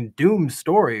story. I mean, Doom's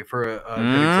story, for a good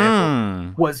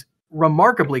example, was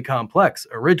remarkably complex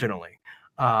originally.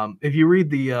 If you read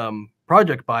the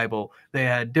Project Bible, they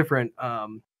had different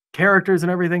characters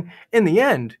and everything. In the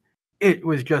end, it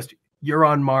was just, you're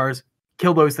on Mars,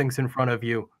 kill those things in front of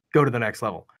you, go to the next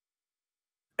level.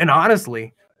 And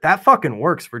honestly, that fucking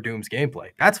works for Doom's gameplay.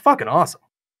 That's fucking awesome.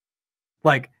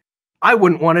 Like, I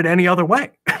wouldn't want it any other way.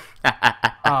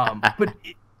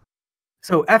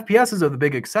 So FPSs are the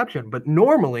big exception, but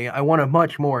normally I want a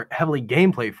much more heavily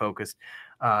gameplay focused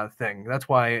thing. That's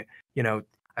why,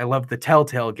 I love the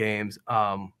Telltale games.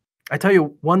 I tell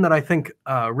you, one that I think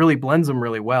really blends them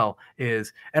really well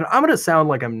is, and I'm going to sound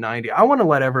like I'm 90. I want to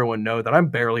let everyone know that I'm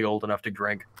barely old enough to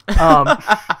drink.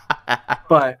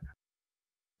 But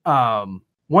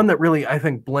one that really, I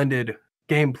think, blended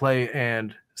gameplay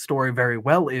and story very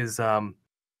well is the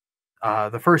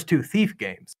first two Thief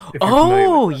games.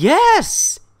 Oh,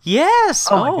 yes! Yes!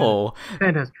 Oh.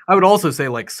 Fantastic. I would also say,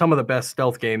 like, some of the best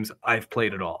stealth games I've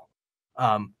played at all.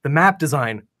 The map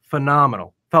design,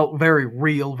 phenomenal. Felt very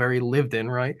real, very lived in,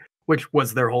 right? Which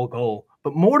was their whole goal.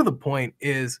 But more to the point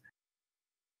is,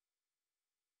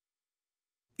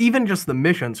 even just the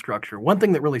mission structure. One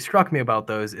thing that really struck me about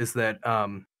those is that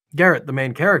Garrett, the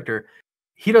main character,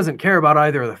 he doesn't care about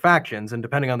either of the factions, and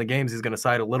depending on the games, he's going to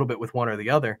side a little bit with one or the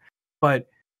other. But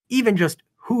even just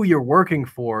who you're working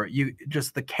for,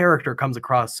 the character comes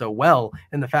across so well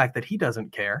in the fact that he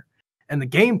doesn't care. And the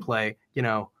gameplay,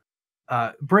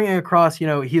 bringing across,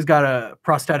 he's got a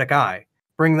prosthetic eye.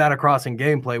 Bring that across in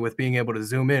gameplay with being able to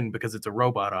zoom in because it's a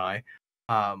robot eye.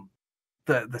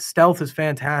 The stealth is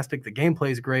fantastic. The gameplay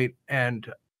is great, and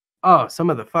some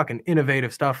of the fucking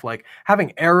innovative stuff, like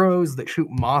having arrows that shoot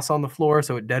moss on the floor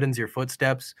so it deadens your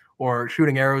footsteps, or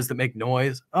shooting arrows that make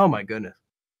noise. Oh my goodness.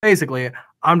 Basically,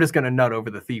 I'm just gonna nut over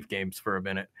the Thief games for a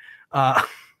minute. But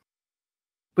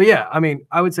yeah, I mean,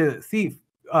 I would say that Thief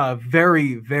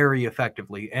very, very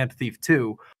effectively, and Thief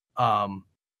 2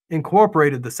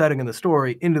 incorporated the setting and the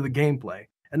story into the gameplay.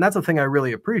 And that's a thing I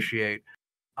really appreciate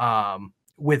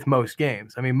with most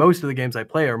games. I mean, most of the games I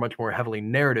play are much more heavily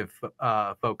narrative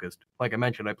focused. Like I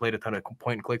mentioned, I played a ton of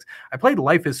point and clicks. I played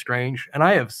Life is Strange, and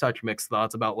I have such mixed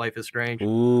thoughts about Life is Strange.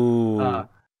 Ooh.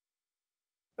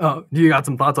 Do you got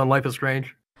some thoughts on Life is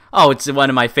Strange? Oh, it's one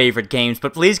of my favorite games,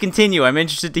 but please continue. I'm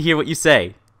interested to hear what you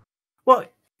say. Well,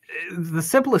 the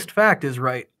simplest fact is,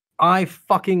 right, I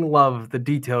fucking love the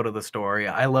detail to the story.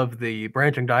 I love the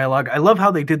branching dialogue. I love how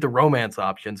they did the romance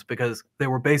options because they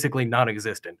were basically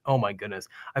non-existent. Oh my goodness.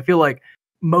 I feel like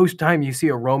most time you see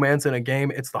a romance in a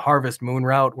game, it's the Harvest Moon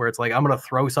route where it's like, I'm going to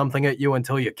throw something at you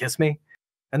until you kiss me.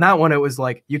 And that one, it was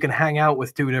like, you can hang out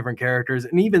with two different characters.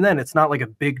 And even then, it's not like a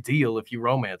big deal if you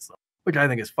romance them, which I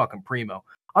think is fucking primo.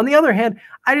 On the other hand,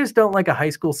 I just don't like a high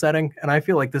school setting. And I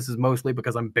feel like this is mostly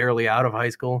because I'm barely out of high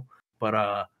school. But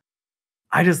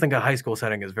I just think a high school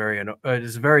setting is very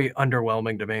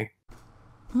underwhelming to me.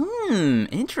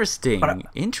 Interesting.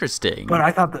 Interesting. But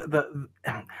I thought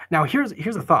now here's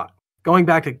a thought. Going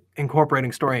back to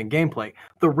incorporating story and gameplay,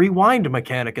 the rewind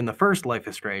mechanic in the first Life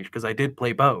is Strange, because I did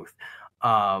play both.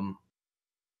 I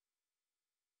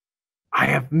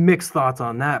have mixed thoughts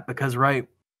on that because, right,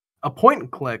 a point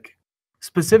and click,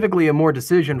 specifically a more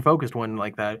decision focused one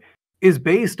like that, is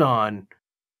based on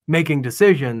making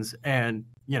decisions and,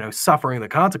 suffering the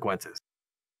consequences.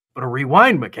 But a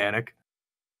rewind mechanic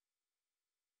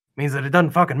means that it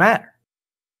doesn't fucking matter.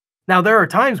 Now, there are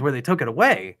times where they took it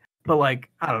away, but I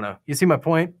don't know. You see my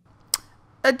point?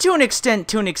 To an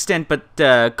extent,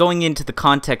 but going into the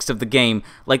context of the game,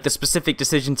 like the specific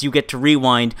decisions you get to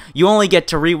rewind, you only get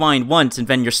to rewind once, and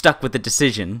then you're stuck with the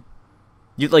decision.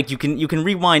 You can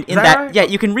rewind in that right? Yeah,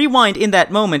 you can rewind in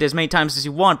that moment as many times as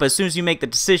you want, but as soon as you make the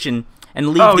decision and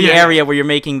leave the area where you're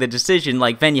making the decision,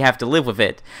 then you have to live with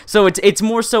it. So it's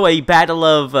more so a battle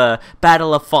of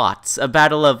thoughts, a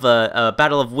battle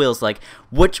of wills. Like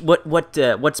what's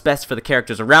best for the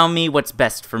characters around me, what's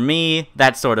best for me,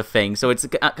 that sort of thing. So it's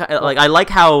I like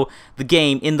how the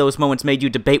game in those moments made you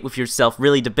debate with yourself,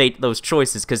 really debate those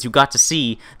choices, because you got to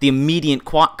see the immediate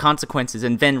consequences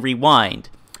and then rewind.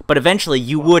 But eventually,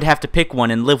 you would have to pick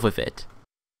one and live with it.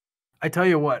 I tell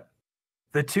you what,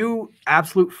 the two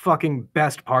absolute fucking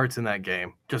best parts in that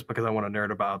game, just because I want to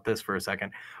nerd about this for a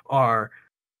second, are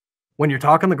when you're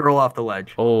talking the girl off the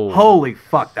ledge. Oh. Holy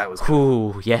fuck, that was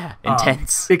cool. Ooh, yeah,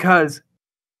 intense. Because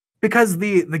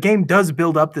the game does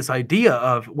build up this idea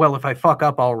of, well, if I fuck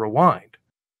up, I'll rewind.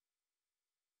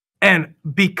 And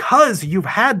because you've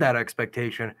had that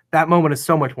expectation, that moment is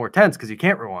so much more tense because you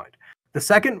can't rewind. The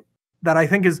second that I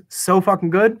think is so fucking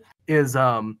good is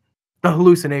the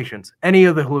hallucinations. Any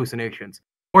of the hallucinations.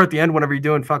 Or at the end, whenever you're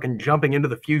doing fucking jumping into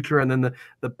the future and then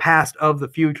the past of the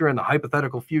future and the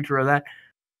hypothetical future of that.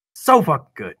 So fucking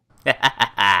good.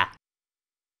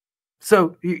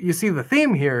 So you see the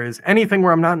theme here is anything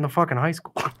where I'm not in the fucking high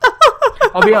school.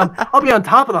 I'll be on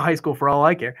top of the high school for all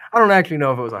I care. I don't actually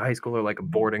know if it was a high school or like a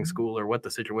boarding school or what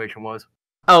the situation was.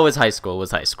 Oh, it was high school. It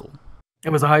was high school. It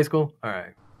was a high school? All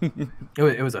right.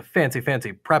 It was a fancy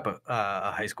prep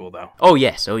high school, though. Oh,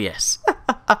 yes. Oh, yes.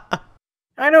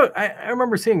 I know. I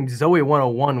remember seeing Zoe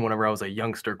 101 whenever I was a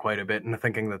youngster quite a bit and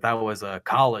thinking that was a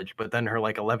college, but then her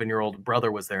 11-year-old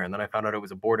brother was there, and then I found out it was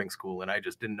a boarding school, and I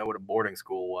just didn't know what a boarding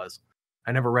school was.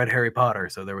 I never read Harry Potter,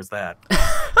 so there was that.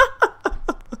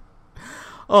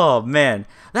 Oh, man.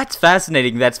 That's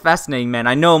fascinating. That's fascinating, man.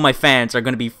 I know my fans are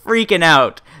going to be freaking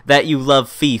out that you love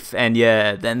Thief, and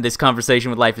then this conversation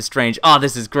with Life is Strange. Oh,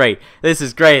 this is great. This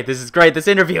is great. This is great. This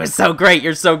interview is so great.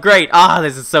 You're so great.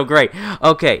 This is so great.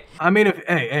 Okay. I mean,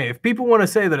 if people want to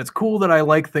say that it's cool that I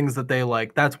like things that they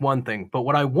like, that's one thing. But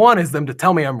what I want is them to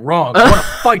tell me I'm wrong. I want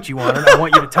to fight you on it. I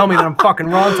want you to tell me that I'm fucking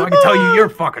wrong so I can tell you you're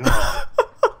fucking wrong.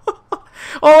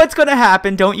 Oh, it's going to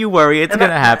happen. Don't you worry. It's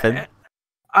going to happen.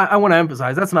 I want to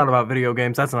emphasize, that's not about video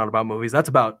games, that's not about movies, that's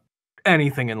about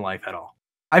anything in life at all.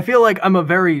 I feel like I'm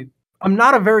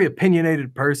not a very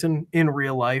opinionated person in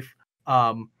real life.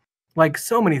 Like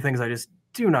so many things, I just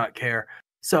do not care.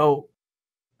 So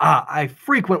I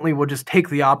frequently will just take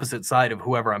the opposite side of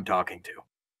whoever I'm talking to.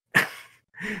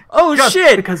 Oh Just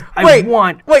shit! because wait, I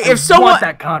want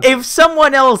that conflict. if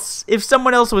someone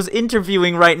else was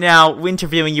interviewing you right now,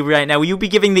 will you be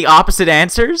giving the opposite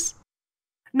answers?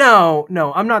 No,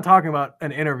 I'm not talking about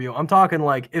an interview. I'm talking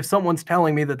like if someone's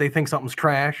telling me that they think something's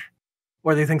trash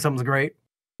or they think something's great,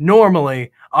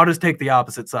 normally I'll just take the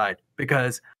opposite side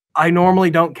because I normally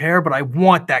don't care, but I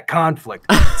want that conflict.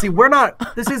 See,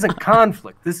 this isn't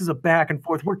conflict. This is a back and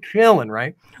forth. We're chilling,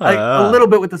 right? A little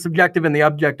bit with the subjective and the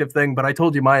objective thing, but I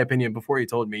told you my opinion before you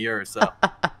told me yours, so.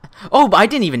 Oh, but I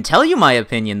didn't even tell you my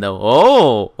opinion, though.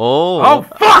 Oh,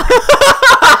 fuck!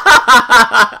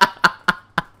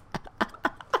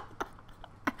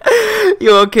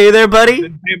 You okay there, buddy?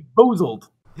 Bamboozled.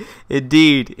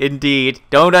 Indeed.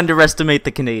 Don't underestimate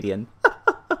the Canadian.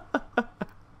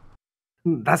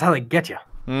 That's how they get you.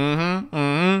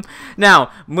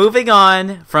 Now, moving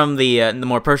on from the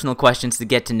more personal questions to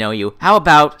get to know you, how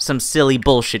about some silly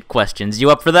bullshit questions?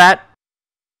 You up for that?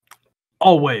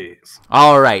 Always.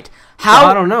 All right. Well,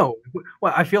 I don't know.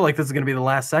 Well, I feel like this is going to be the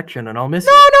last section, and I'll miss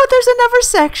you. No, there's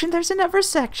another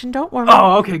section. Don't worry.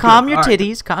 Oh, okay, Calm good. your All right.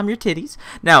 titties. Calm your titties.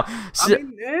 Now, I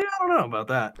don't know about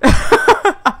that.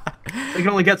 They can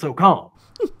only get so calm.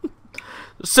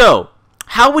 So,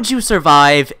 how would you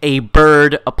survive a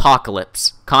bird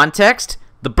apocalypse? Context: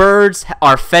 the birds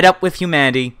are fed up with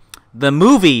humanity. The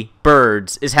movie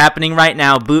Birds is happening right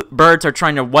now. Birds are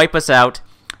trying to wipe us out.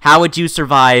 How would you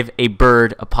survive a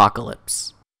bird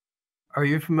apocalypse? Are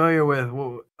you familiar with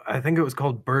I think it was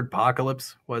called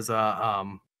Birdpocalypse? Was a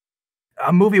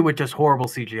movie with just horrible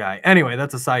CGI. Anyway,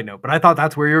 that's a side note. But I thought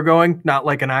that's where you're going, not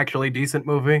like an actually decent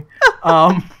movie.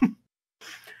 Well,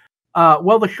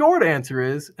 the short answer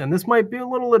is, and this might be a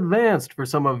little advanced for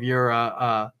some of your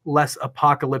less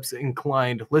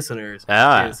apocalypse-inclined listeners,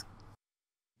 is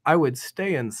I would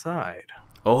stay inside.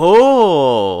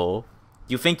 Oh,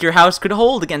 you think your house could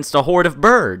hold against a horde of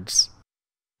birds?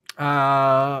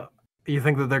 You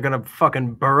think that they're gonna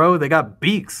fucking burrow? They got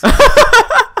beaks.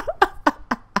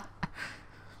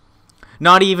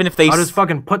 Not even if they... I'll just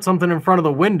fucking put something in front of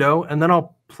the window, and then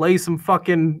I'll play some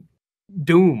fucking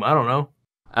Doom. I don't know.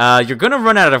 You're gonna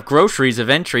run out of groceries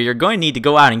eventually. You're going to need to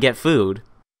go out and get food.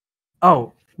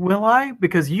 Oh, will I?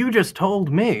 Because you just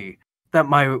told me that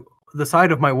the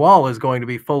side of my wall is going to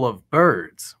be full of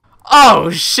birds. Oh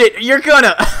shit! You're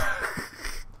gonna...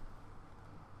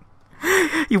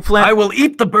 I will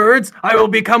eat the birds. I will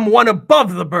become one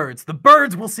above the birds. The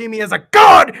birds will see me as a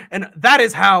god, and that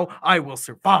is how I will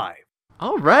survive.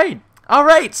 All right.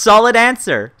 Solid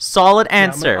answer.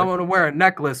 Yeah, I'm gonna wear a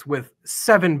necklace with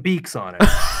 7 beaks on it.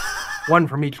 One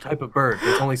from each type of bird.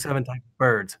 There's only 7 types of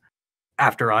birds.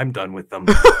 After I'm done with them.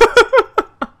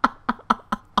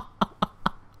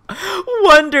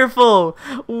 Wonderful.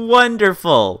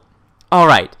 All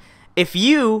right. If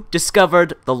you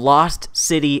discovered the lost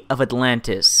city of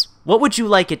Atlantis, what would you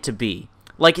like it to be?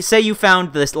 Like, say you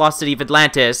found this lost city of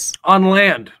Atlantis on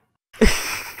land.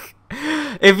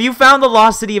 If you found the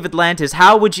lost city of Atlantis,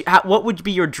 what would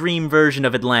be your dream version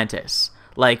of Atlantis?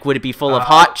 Like, would it be full of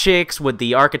hot chicks? Would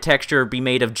the architecture be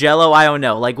made of jello? I don't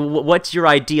know. Like, what's your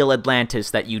ideal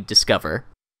Atlantis that you'd discover?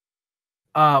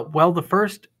 Well, the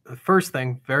first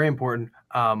thing, very important,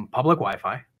 public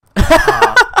Wi-Fi.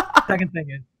 Second thing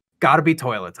is, gotta be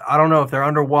toilets. I don't know if they're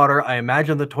underwater. I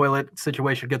imagine the toilet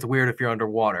situation gets weird if you're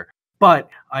underwater. But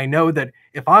I know that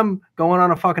if I'm going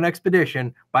on a fucking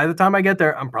expedition, by the time I get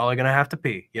there, I'm probably going to have to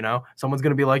pee, you know? Someone's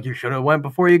going to be like, you should have went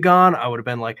before you gone. I would have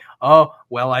been like, oh,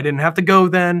 well, I didn't have to go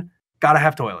then. Gotta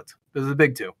have toilets. This is a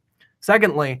big 2.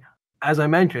 Secondly, as I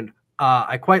mentioned,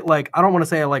 I quite like, I don't want to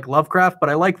say I like Lovecraft, but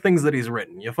I like things that he's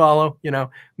written. You follow? You know,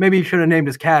 maybe he should have named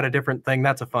his cat a different thing.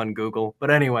 That's a fun Google.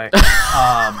 But anyway.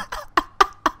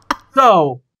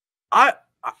 So,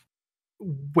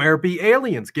 where be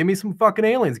aliens? Give me some fucking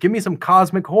aliens. Give me some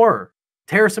cosmic horror.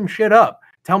 Tear some shit up.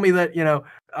 Tell me that, you know,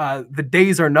 the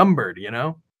days are numbered, you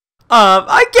know?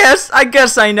 I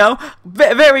guess I know.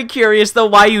 Very curious, though,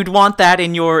 why you'd want that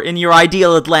in your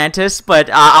ideal Atlantis, but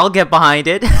I'll get behind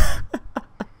it.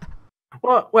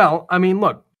 Well, I mean,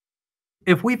 look.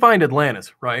 If we find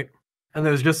Atlantis, right, and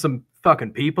there's just some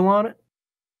fucking people on it,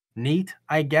 neat,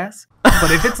 I guess.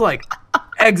 But if it's like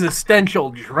existential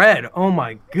dread, oh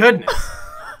my goodness.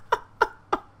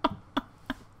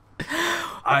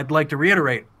 I'd like to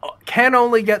reiterate, can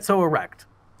only get so erect.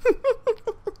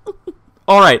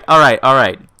 All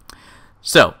right.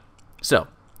 So,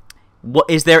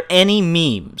 is there any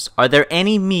memes? Are there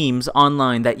any memes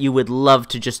online that you would love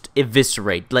to just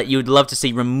eviscerate, that you would love to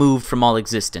see removed from all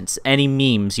existence? Any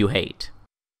memes you hate?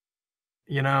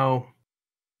 You know,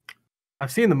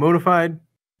 I've seen the Moonified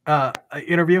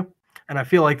interview, and I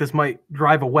feel like this might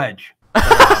drive a wedge.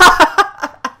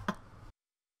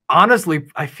 Honestly,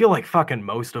 I feel like fucking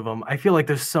most of them. I feel like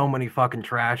there's so many fucking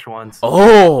trash ones.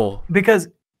 Oh, Because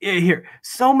here,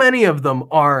 so many of them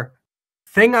are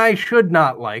thing I should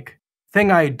not like, thing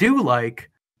I do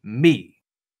like, me.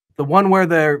 The one where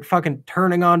they're fucking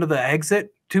turning onto the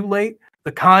exit too late,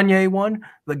 the Kanye one,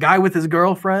 the guy with his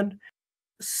girlfriend.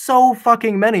 So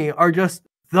fucking many are just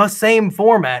the same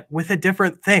format with a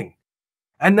different thing.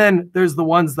 And then there's the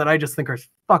ones that I just think are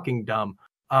fucking dumb.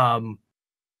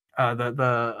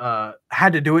 The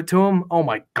had to do it to him. Oh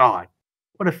my god,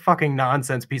 what a fucking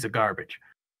nonsense piece of garbage.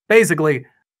 Basically,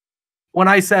 when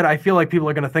I said I feel like people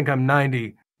are gonna think I'm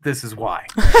 90, this is why.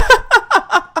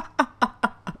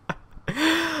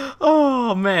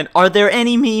 oh man. Are there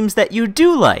any memes that you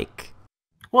do like?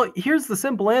 Well, here's the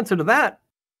simple answer to that: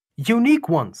 unique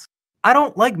ones. I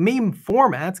don't like meme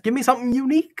formats. Give me something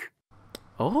unique.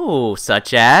 Oh,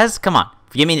 such as? Come on,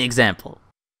 give me an example.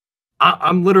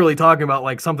 I'm literally talking about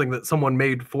like something that someone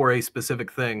made for a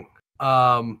specific thing.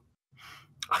 I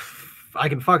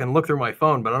can fucking look through my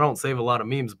phone, but I don't save a lot of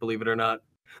memes, believe it or not.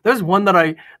 There's one that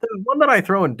I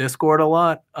throw in Discord a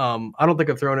lot. I don't think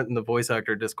I've thrown it in the voice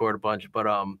actor Discord a bunch, but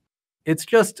it's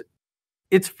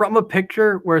from a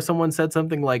picture where someone said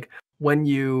something like when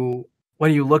you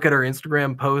look at her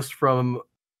Instagram post from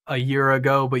a year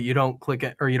ago, but you don't click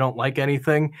it or you don't like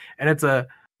anything, and it's a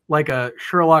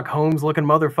Sherlock Holmes looking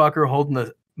motherfucker holding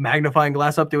the magnifying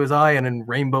glass up to his eye, and in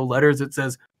rainbow letters it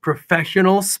says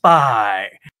 "professional spy."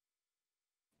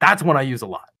 That's one I use a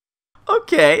lot.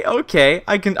 Okay.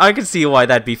 I can see why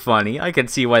that'd be funny.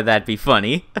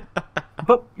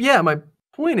 But yeah, my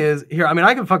point is here. I mean,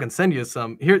 I can fucking send you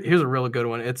some. Here's a really good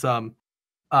one. It's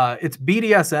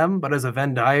BDSM, but as a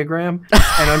Venn diagram.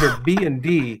 And under B and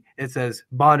D, it says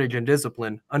bondage and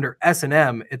discipline. Under S and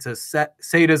M, it says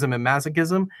sadism and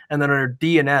masochism. And then under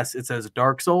D and S, it says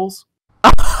Dark Souls.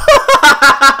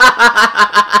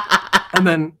 And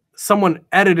then someone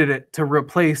edited it to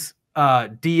replace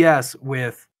DS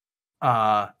with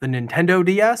the Nintendo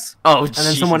DS. Oh, and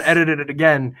then someone edited it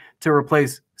again to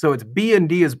replace. So it's B and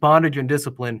D is bondage and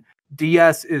discipline.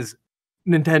 DS is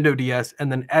Nintendo DS,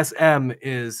 and then SM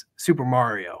is Super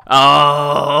Mario.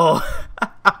 Oh.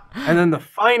 And then the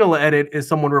final edit is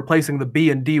someone replacing the B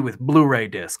and D with Blu-ray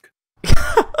disc.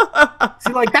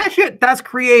 See, like that shit, that's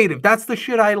creative. That's the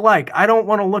shit I like. I don't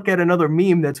want to look at another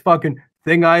meme that's fucking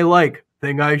thing I like,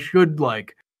 thing I should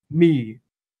like. Me.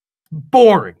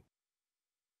 Boring.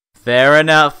 Fair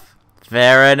enough.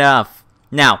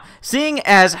 Now, seeing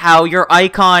as how your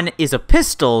icon is a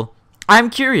pistol, I'm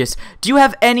curious, do you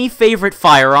have any favorite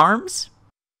firearms?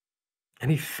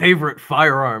 Any favorite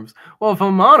firearms? Well, if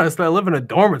I'm honest, I live in a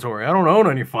dormitory. I don't own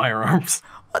any firearms.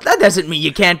 Well, that doesn't mean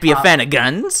you can't be a fan of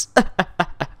guns.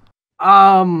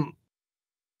 Honestly,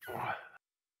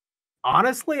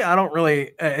 I don't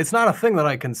really. It's not a thing that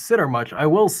I consider much. I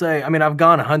will say, I mean, I've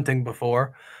gone hunting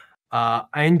before. I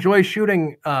enjoy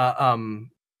shooting. I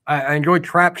enjoy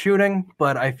trap shooting,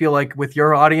 but I feel like with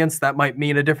your audience, that might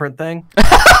mean a different thing.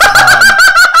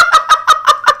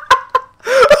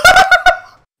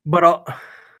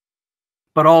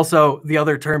 But also the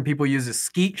other term people use is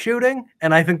skeet shooting,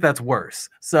 and I think that's worse.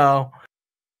 So,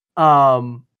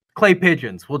 clay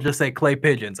pigeons. We'll just say clay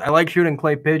pigeons. I like shooting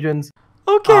clay pigeons.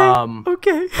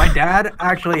 Okay. My dad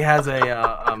actually has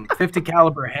a 50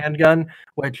 caliber handgun,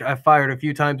 which I've fired a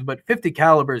few times, but 50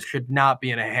 calibers should not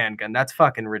be in a handgun. That's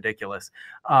fucking ridiculous.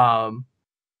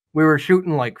 We were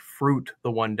shooting like fruit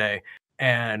the one day,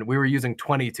 and we were using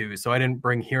 22, so I didn't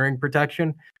bring hearing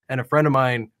protection. And a friend of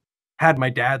mine had my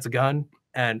dad's gun,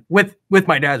 and with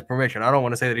my dad's permission. I don't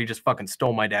want to say that he just fucking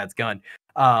stole my dad's gun.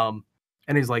 And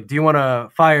he's like, "Do you want to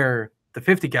fire the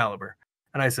 50 caliber?"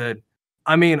 And I said,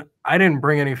 I mean, I didn't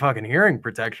bring any fucking hearing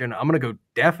protection. I'm going to go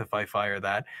deaf if I fire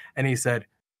that. And he said,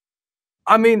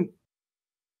 I mean,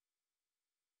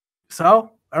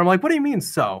 so? And I'm like, what do you mean,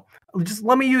 so? Just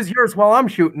let me use yours while I'm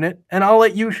shooting it, and I'll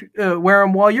let you wear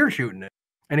them while you're shooting it.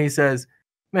 And he says,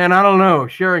 man, I don't know.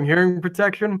 Sharing hearing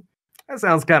protection? That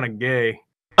sounds kind of gay.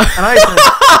 And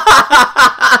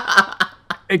I said,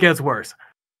 it gets worse.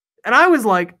 And I was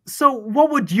like, so what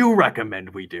would you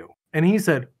recommend we do? And he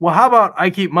said, well, how about I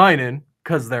keep mine in,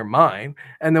 because they're mine,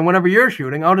 and then whenever you're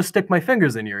shooting, I'll just stick my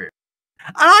fingers in your ear.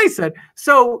 And I said,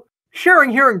 so sharing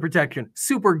hearing protection,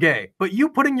 super gay, but you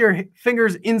putting your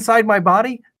fingers inside my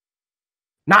body,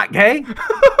 not gay?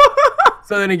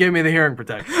 So then he gave me the hearing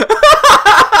protection.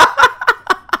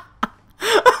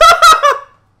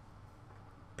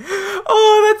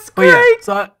 Oh, that's great. Yeah,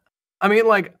 so I mean,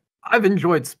 like, I've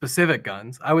enjoyed specific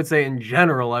guns. I would say in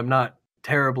general, I'm not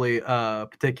terribly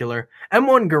particular.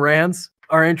 M1 Garands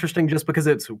are interesting just because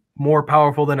it's more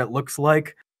powerful than it looks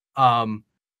like.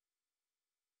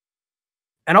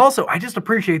 And also, I just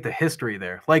appreciate the history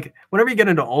there. Like, whenever you get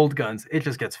into old guns, it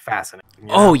just gets fascinating. You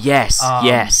know? Oh, yes,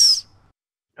 yes.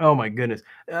 Oh my goodness.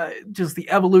 Just the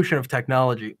evolution of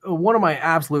technology. One of my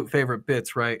absolute favorite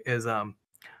bits, right, is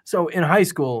so in high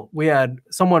school, we had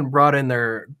someone brought in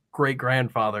their great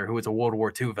grandfather who was a World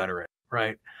War II veteran,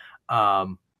 right?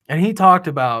 And he talked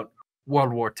about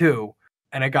World War II,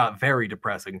 and it got very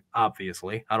depressing,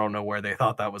 obviously. I don't know where they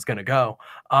thought that was going to go.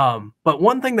 But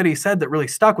one thing that he said that really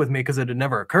stuck with me because it had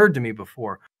never occurred to me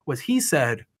before was he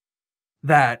said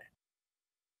that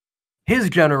his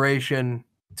generation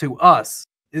to us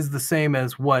is the same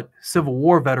as what Civil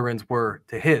War veterans were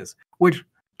to his, which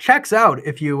checks out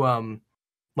if you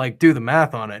like do the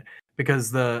math on it,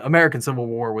 because the American Civil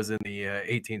War was in the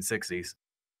 1860s.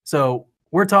 So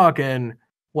we're talking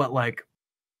what, like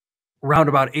around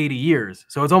about 80 years.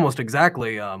 So it's almost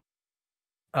exactly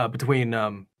between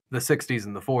the 60s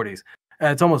and the 40s.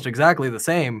 It's almost exactly the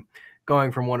same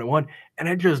going from one to one. And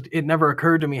it never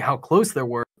occurred to me how close there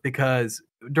were, because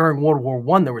during World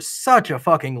War I, there was such a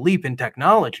fucking leap in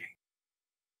technology.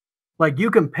 Like, you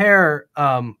compare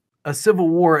a Civil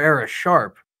War era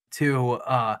Sharp to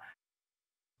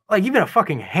like even a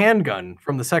fucking handgun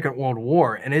from the Second World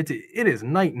War, and it is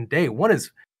night and day. One is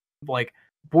like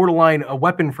borderline a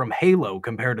weapon from Halo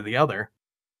compared to the other.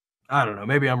 I don't know.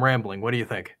 Maybe I'm rambling. What do you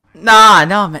think? Nah,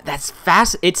 no, man, it's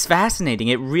fascinating.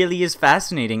 It really is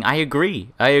fascinating. I agree.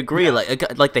 Yeah.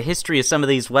 Like the history of some of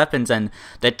these weapons and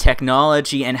the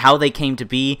technology and how they came to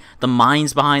be, the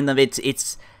minds behind them.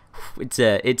 It's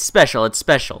special. It's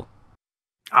special.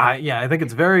 Yeah, I think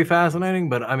it's very fascinating,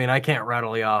 but I mean, I can't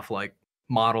rattle you off like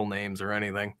model names or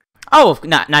anything. Oh,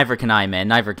 neither can I, man.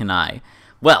 Neither can I.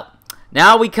 Well,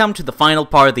 now we come to the final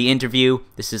part of the interview.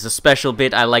 This is a special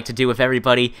bit I like to do with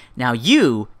everybody. Now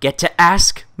you get to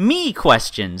ask me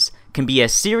questions. Can be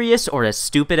as serious or as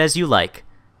stupid as you like.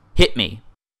 Hit me.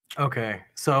 Okay,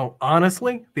 so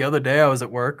honestly, the other day I was at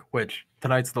work, which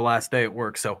tonight's the last day at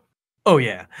work, so oh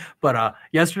yeah. But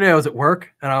yesterday I was at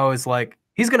work and I was like,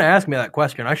 he's gonna ask me that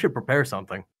question. I should prepare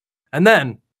something. And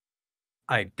then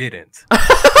I didn't.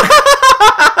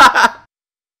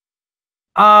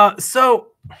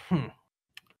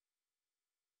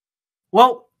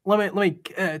 Well, let me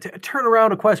turn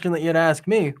around a question that you'd ask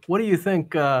me. What do you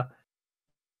think?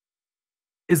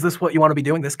 Is this what you want to be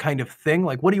doing? This kind of thing?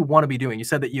 Like, what do you want to be doing? You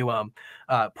said that you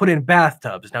put in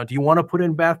bathtubs. Now, do you want to put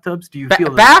in bathtubs? Do you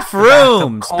feel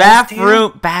bathrooms?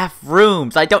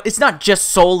 Bathrooms. I don't. It's not just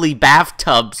solely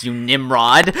bathtubs, you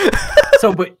Nimrod.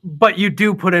 So, but you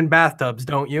do put in bathtubs,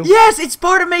 don't you? Yes, it's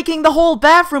part of making the whole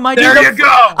bathroom. There you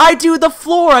go. I do the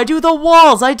floor. I do the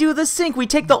walls. I do the sink. We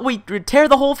tear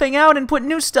the whole thing out and put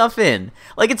new stuff in.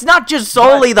 Like, it's not just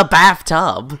solely the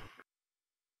bathtub.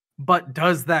 But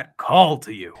does that call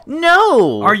to you?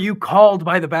 No. Are you called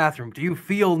by the bathroom? Do you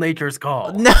feel nature's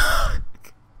call? No.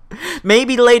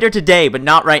 Maybe later today, but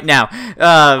not right now.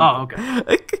 Oh,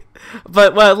 okay.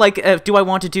 But, well, like, do I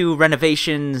want to do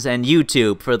renovations and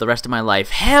YouTube for the rest of my life?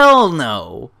 Hell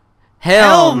no.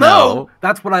 Hell no.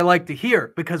 That's what I like to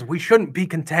hear, because we shouldn't be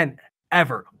content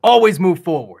ever. Always move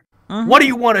forward. Mm-hmm. What do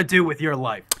you want to do with your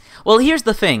life? Well, here's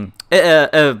the thing.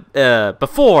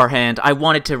 Beforehand, I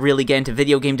wanted to really get into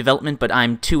video game development, but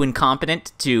I'm too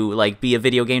incompetent to, like, be a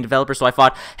video game developer, so I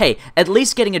thought, hey, at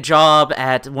least getting a job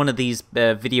at one of these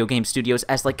video game studios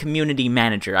as, like, community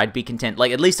manager, I'd be content.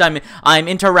 Like, at least I'm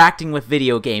interacting with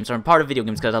video games, or I'm part of video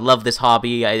games because I love this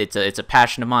hobby. It's a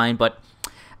passion of mine, but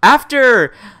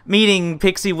after meeting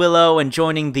Pixie Willow and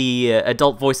joining the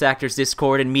Adult Voice Actors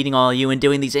Discord and meeting all of you and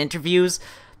doing these interviews,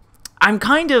 I'm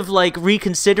kind of, like,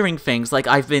 reconsidering things. Like,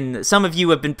 some of you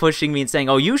have been pushing me and saying,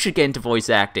 oh, you should get into voice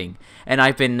acting. And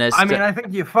I've been... I mean, I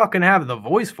think you fucking have the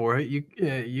voice for it.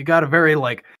 You got a very,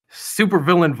 like, super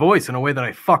villain voice in a way that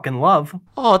I fucking love.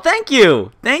 Oh, thank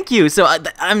you. Thank you. So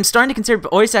I'm starting to consider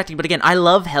voice acting, but again, I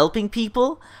love helping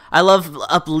people. I love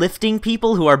uplifting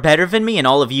people who are better than me, and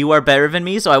all of you are better than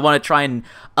me, so I want to try and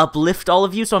uplift all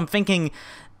of you. So I'm thinking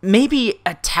maybe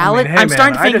a talent... I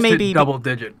just did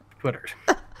double-digit Twitters.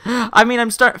 I mean,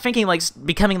 I'm thinking, like,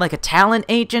 becoming, like, a talent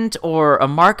agent or a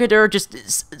marketer, just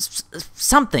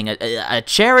something, a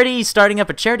charity, starting up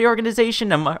a charity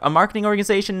organization, a marketing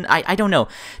organization, I don't know.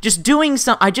 Just doing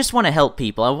I just want to help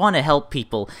people. I want to help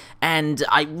people, and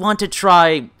I want to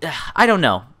try, I don't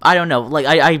know. Like,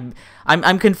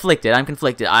 I'm conflicted. I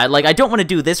don't want to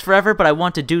do this forever, but I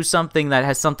want to do something that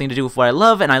has something to do with what I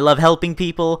love, and I love helping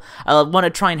people. I want to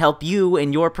try and help you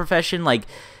in your profession,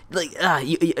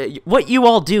 what you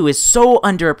all do is so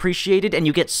underappreciated, and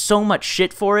you get so much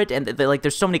shit for it, and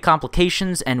there's so many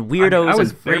complications and weirdos. I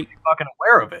was very fucking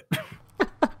aware of it.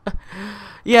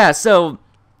 Yeah, so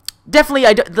definitely,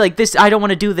 I don't, like this. I don't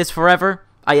want to do this forever.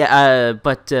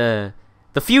 But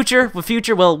the future,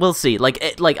 well, we'll see. Like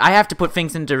I have to put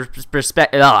things into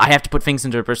perspective. I have to put things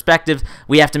into perspective.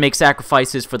 We have to make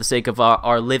sacrifices for the sake of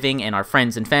our living and our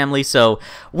friends and family. So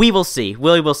we will see.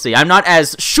 We will see. I'm not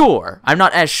as sure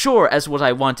as what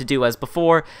I want to do as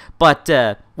before, but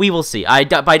we will see. I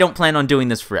don't plan on doing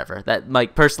this forever.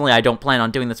 Personally, I don't plan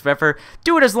on doing this forever.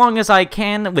 Do it as long as I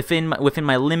can within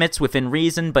my limits, within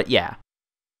reason. But yeah.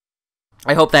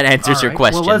 I hope that answers your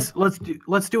question. Well,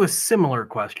 let's do a similar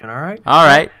question. All right. All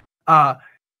right.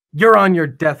 You're on your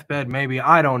deathbed, maybe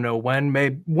I don't know when,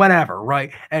 maybe whenever,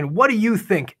 right? And what do you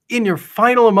think in your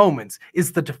final moments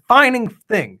is the defining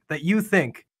thing that you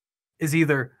think is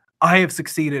either I have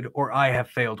succeeded or I have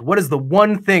failed? What is the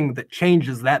one thing that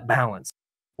changes that balance?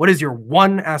 What is your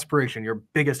one aspiration, your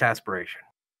biggest aspiration?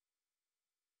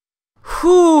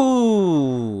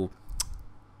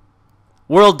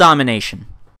 World domination.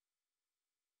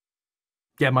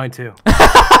 Yeah, mine too.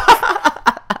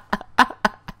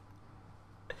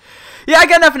 Yeah, I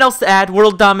got nothing else to add.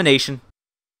 World domination.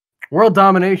 World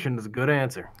domination is a good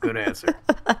answer. Good answer.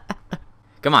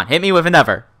 Come on, hit me with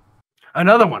another.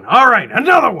 Another one. All right,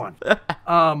 another one.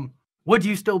 Would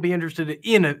you still be interested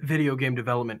in a video game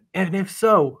development? And if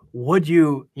so, would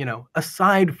you,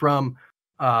 aside from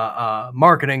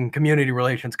marketing, community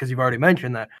relations, because you've already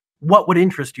mentioned that, what would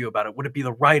interest you about it? Would it be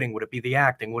the writing? Would it be the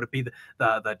acting? Would it be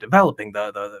the developing?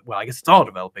 Well, I guess it's all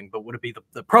developing, but would it be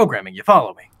the programming? You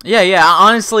follow me? Yeah.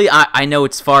 Honestly, I know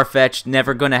it's far-fetched,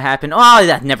 never gonna happen.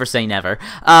 Oh, never say never.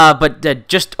 But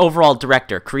just overall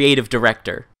director, creative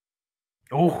director.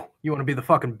 Oh, you want to be the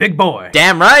fucking big boy?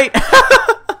 Damn right.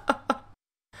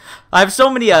 I have so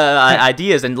many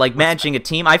ideas, and like managing a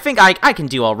team. I think I can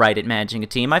do all right at managing a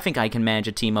team. I think I can manage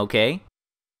a team okay.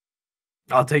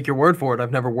 I'll take your word for it.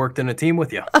 I've never worked in a team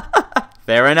with you.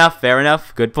 Fair enough.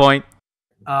 Good point.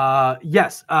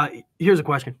 Yes. Here's a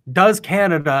question. Does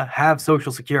Canada have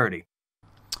Social Security?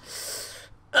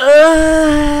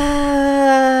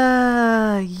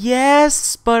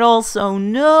 Yes, but also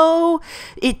no.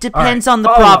 It depends on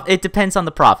the It depends on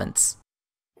the province.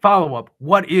 Follow up.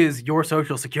 What is your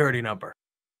Social Security number?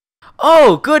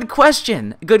 Oh, good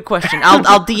question.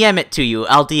 I'll DM it to you.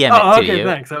 Okay,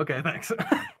 thanks. Okay, thanks.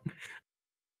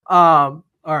 All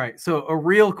right. So a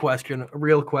real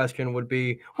question would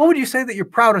be, what would you say that your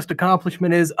proudest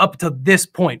accomplishment is up to this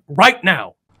point, right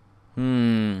now?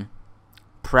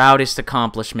 Proudest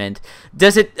accomplishment.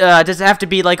 Does it have to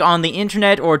be like on the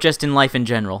internet or just in life in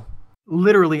general?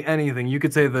 Literally anything. You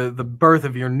could say the birth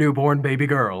of your newborn baby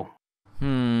girl.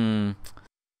 Oh,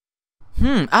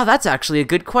 that's actually a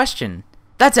good question.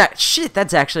 That's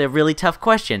actually a really tough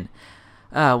question.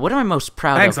 What am I most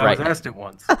proud of right now? I was asked it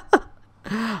once.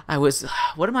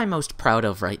 What am I most proud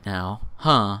of right now?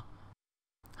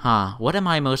 What am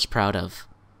I most proud of?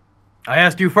 I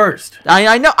asked you first.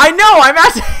 I know, I'm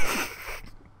asking.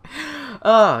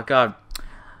 Oh, God.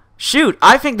 Shoot,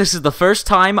 I think this is the first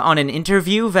time on an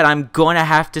interview that I'm going to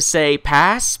have to say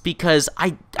pass because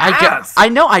I'm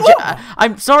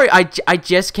sorry, I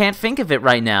just can't think of it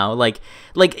right now. Like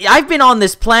I've been on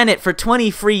this planet for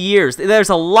 23 years. There's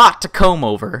a lot to comb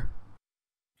over.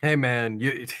 Hey man,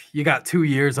 you got 2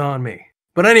 years on me.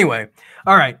 But anyway,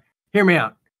 all right, hear me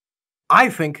out. I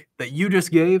think that you just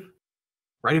gave,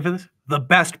 ready for this, the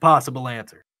best possible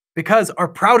answer. Because our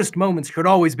proudest moments should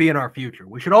always be in our future.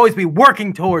 We should always be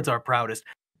working towards our proudest,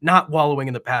 not wallowing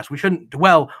in the past. We shouldn't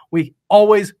dwell. We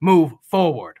always move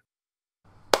forward.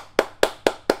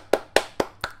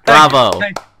 Bravo.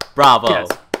 Bravo. Yes.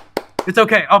 It's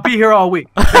okay. I'll be here all week.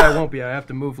 I won't be. I have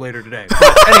to move later today.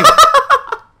 But anyway.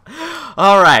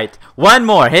 All right. One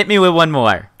more. Hit me with one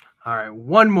more. All right.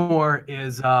 One more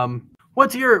is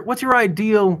what's your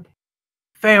ideal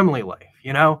family life?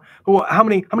 You know, how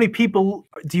many people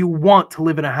do you want to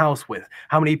live in a house with?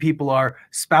 How many people are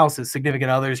spouses, significant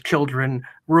others, children,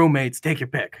 roommates? Take your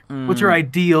pick. What's your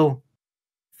ideal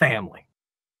family?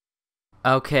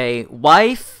 Okay,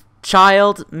 wife,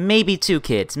 child, maybe two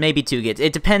kids.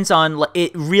 It depends on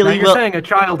it. Really, now you're saying a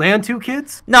child and 2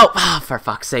 kids? No, for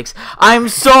fuck's sakes. I'm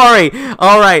sorry.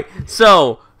 All right,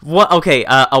 so. Okay,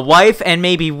 a wife and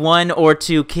maybe 1 or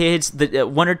 2 kids.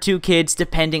 1 or 2 kids,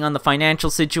 depending on the financial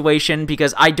situation,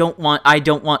 because I don't want.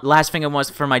 Last thing I want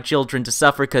is for my children to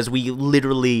suffer because we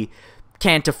literally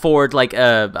can't afford like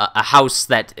a house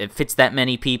that fits that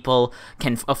many people,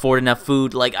 can afford enough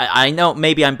food. Like I know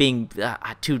maybe I'm being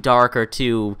too dark or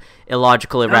too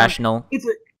illogical, irrational.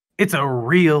 It's a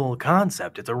real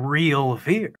concept. It's a real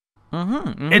fear.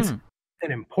 It's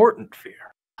an important fear.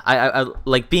 I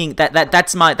like being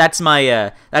that's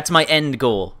my end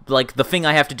goal. Like the thing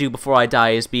I have to do before I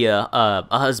die is be a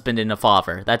husband and a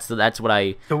father. That's what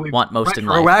I want most in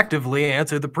life. Proactively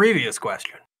answer the previous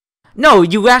question. No,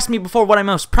 you asked me before what I'm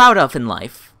most proud of in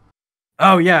life.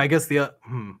 Oh yeah, I guess the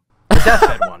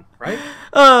deathbed one, right?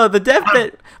 The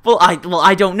deathbed. Well,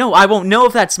 I don't know. I won't know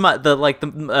if that's my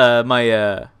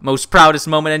most proudest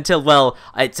moment until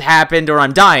it's happened or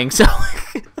I'm dying. So.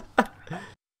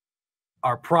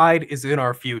 Our pride is in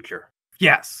our future.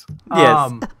 Yes.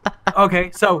 Yes. Okay,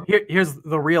 so here's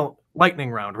the real lightning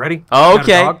round. Ready? Okay. Got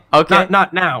a dog? Okay.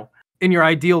 Not now. In your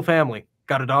ideal family,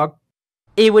 got a dog?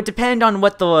 It would depend on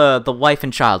what the wife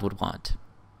and child would want.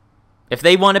 If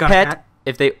they want a Got a pet, cat?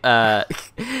 if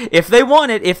they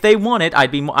want it,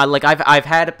 I'd be more like I've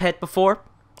had a pet before.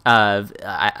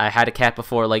 I had a cat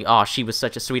before. Like, oh, she was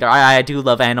such a sweetheart. I do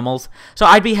love animals, so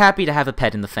I'd be happy to have a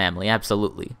pet in the family.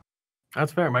 Absolutely.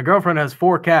 That's fair. My girlfriend has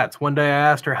 4 cats. One day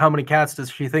I asked her how many cats does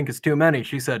she think is too many.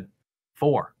 She said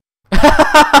 4.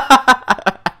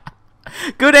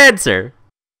 Good answer.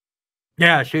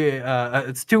 Yeah,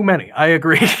 it's too many. I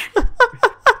agree.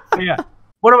 Yeah.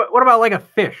 What about like a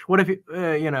fish? What if you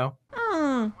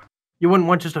you wouldn't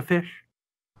want just a fish?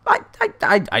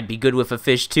 I'd be good with a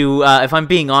fish too. If I'm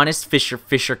being honest, fish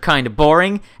are kind of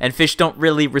boring, and fish don't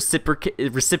really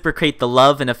reciprocate the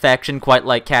love and affection quite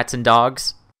like cats and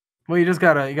dogs. Well, you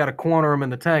gotta corner them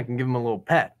in the tank and give them a little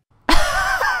pet.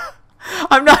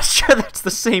 I'm not sure that's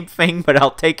the same thing, but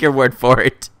I'll take your word for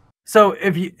it. So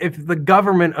if the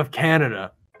government of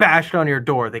Canada bashed on your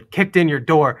door, they kicked in your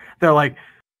door, they're like,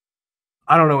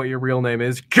 I don't know what your real name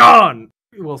is, John.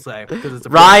 We'll say because it's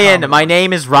Ryan. My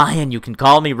name is Ryan. You can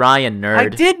call me Ryan, nerd. I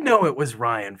did know it was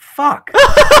Ryan. Fuck.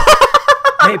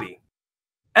 Maybe.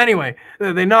 Anyway,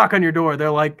 they knock on your door.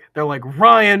 They're like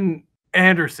Ryan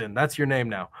Anderson, that's your name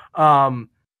now.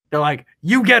 They're like,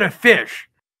 you get a fish,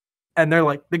 and they're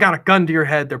like, they got a gun to your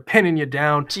head. They're pinning you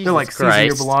down. Jesus they're like Christ. seizing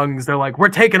your belongings. They're like, we're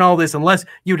taking all this unless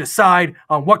you decide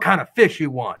on what kind of fish you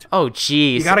want. Oh,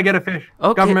 jeez. You gotta get a fish.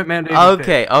 Okay. Government mandated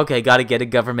fish. Okay. Gotta get a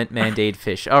government mandated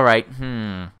fish. All right.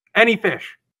 Any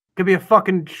fish. Could be a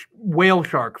fucking whale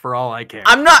shark for all I care.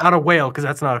 I'm not a whale because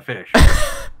that's not a fish.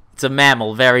 It's a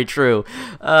mammal. Very true.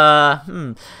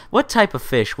 What type of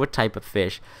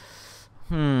fish?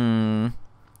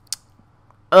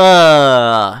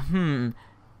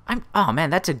 Oh man,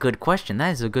 that's a good question.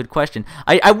 That is a good question.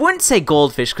 I wouldn't say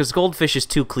goldfish because goldfish is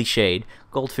too cliched.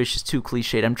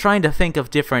 I'm trying to think of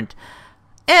different.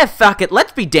 Fuck it.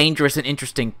 Let's be dangerous and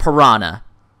interesting. Piranha.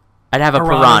 I'd have a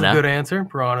piranha.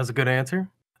 Piranha's a good answer.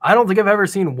 I don't think I've ever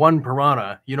seen one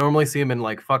piranha. You normally see them in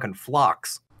like fucking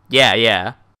flocks.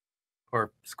 Yeah.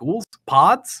 Or schools?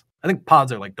 Pods? I think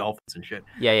pods are like dolphins and shit.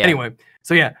 Yeah. Anyway,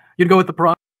 so yeah, you'd go with the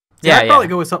piranha. Yeah, I'd probably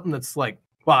go with something that's like,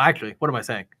 well, actually, what am I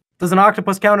saying? Does an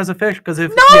octopus count as a fish? Because if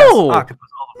no, yes, octopus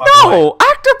all the fucking way.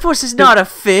 Octopus is not a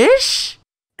fish.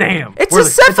 Damn, it's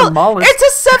a mollusk.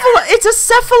 It's a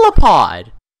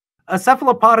cephalopod. A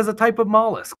cephalopod is a type of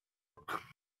mollusk.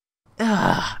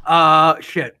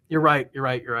 Shit. You're right.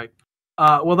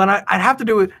 Well, then I'd have to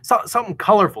do it something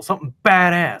colorful, something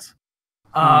badass.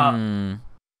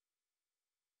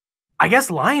 I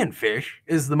guess lionfish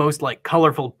is the most like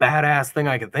colorful, badass thing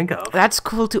I could think of. That's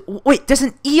cool too. Wait, does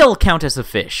an eel count as a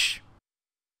fish?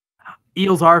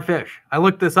 Eels are fish. I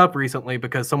looked this up recently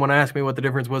because someone asked me what the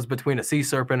difference was between a sea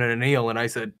serpent and an eel, and I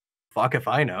said, fuck if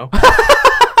I know.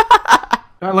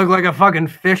 I look like a fucking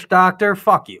fish doctor?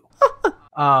 Fuck you.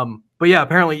 But yeah,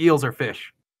 apparently eels are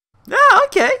fish. Oh,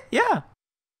 okay, yeah.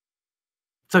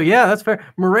 So yeah, that's fair.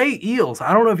 Moray eels.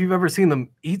 I don't know if you've ever seen them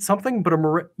eat something, but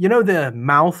you know the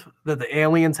mouth that the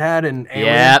aliens had in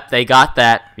Alien? Yep, they got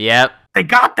that. Yep. They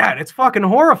got that. It's fucking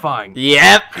horrifying.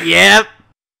 Yep.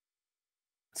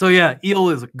 So yeah, eel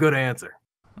is a good answer.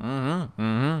 All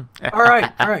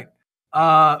right.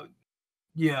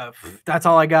 Yeah, that's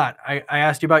all I got. I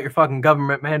asked you about your fucking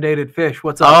government mandated fish.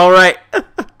 What's up? All right.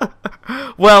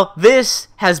 Well, this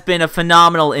has been a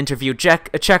phenomenal interview.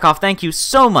 Checkov, thank you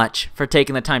so much for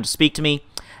taking the time to speak to me.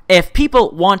 If people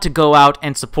want to go out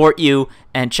and support you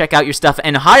and check out your stuff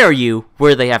and hire you,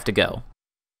 where do they have to go?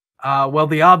 Well,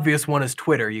 the obvious one is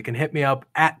Twitter. You can hit me up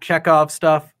at Checkov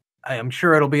stuff. I am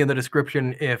sure it'll be in the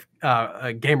description if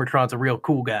Gamertron's a real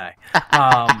cool guy.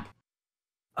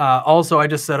 Also, I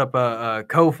just set up a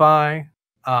Ko-Fi,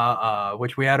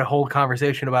 which we had a whole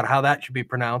conversation about how that should be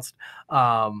pronounced.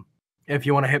 If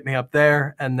you want to hit me up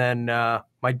there, and then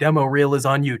my demo reel is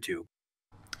on YouTube.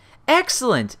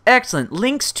 Excellent.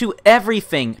 Links to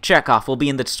everything Checkov will be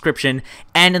in the description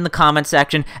and in the comment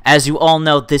section. As you all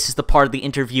know, this is the part of the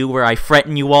interview where I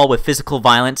threaten you all with physical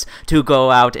violence to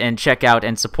go out and check out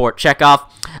and support Checkov.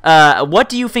 what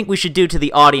do you think we should do to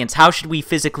the audience? How should we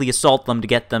physically assault them to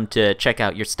get them to check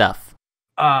out your stuff?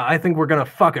 I think we're gonna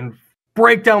fucking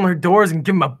break down their doors and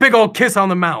give them a big old kiss on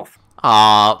the mouth.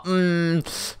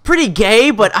 Pretty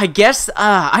gay, but I guess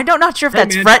I'm not sure if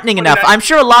that's man, threatening what enough. did I- I'm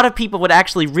sure a lot of people would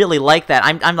actually really like that.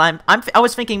 I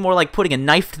was thinking more like putting a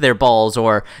knife to their balls,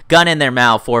 or gun in their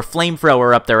mouth, or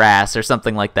flamethrower up their ass, or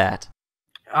something like that.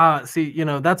 See,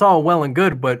 that's all well and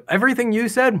good, but everything you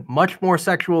said, much more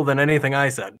sexual than anything I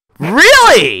said.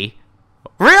 Really?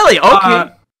 Really?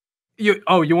 Okay. You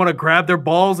want to grab their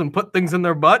balls and put things in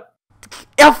their butt?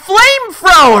 A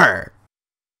flamethrower!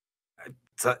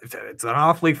 It's an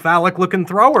awfully phallic-looking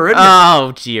thrower, isn't it?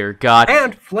 Oh, dear God.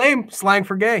 And flame, slang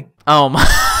for gay. Oh, my...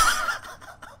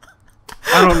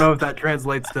 I don't know if that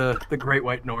translates to the Great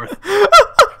White North.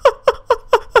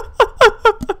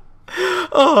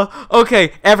 Oh,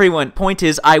 okay, everyone, point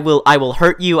is, I will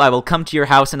hurt you, I will come to your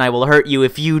house and I will hurt you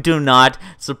if you do not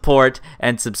support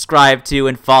and subscribe to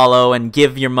and follow and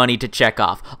give your money to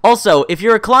Checkov. Also, if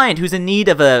you're a client who's in need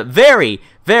of a very,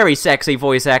 very sexy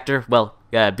voice actor, well,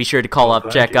 be sure to call up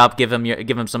Checkov, give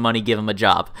him some money, give him a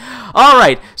job.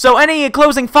 Alright, so any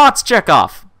closing thoughts,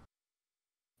 Checkov?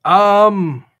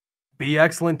 Be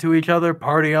excellent to each other,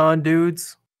 party on,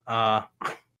 dudes.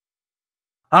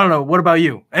 I don't know, what about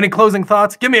you? Any closing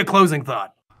thoughts? Give me a closing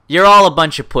thought. You're all a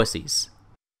bunch of pussies.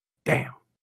 Damn.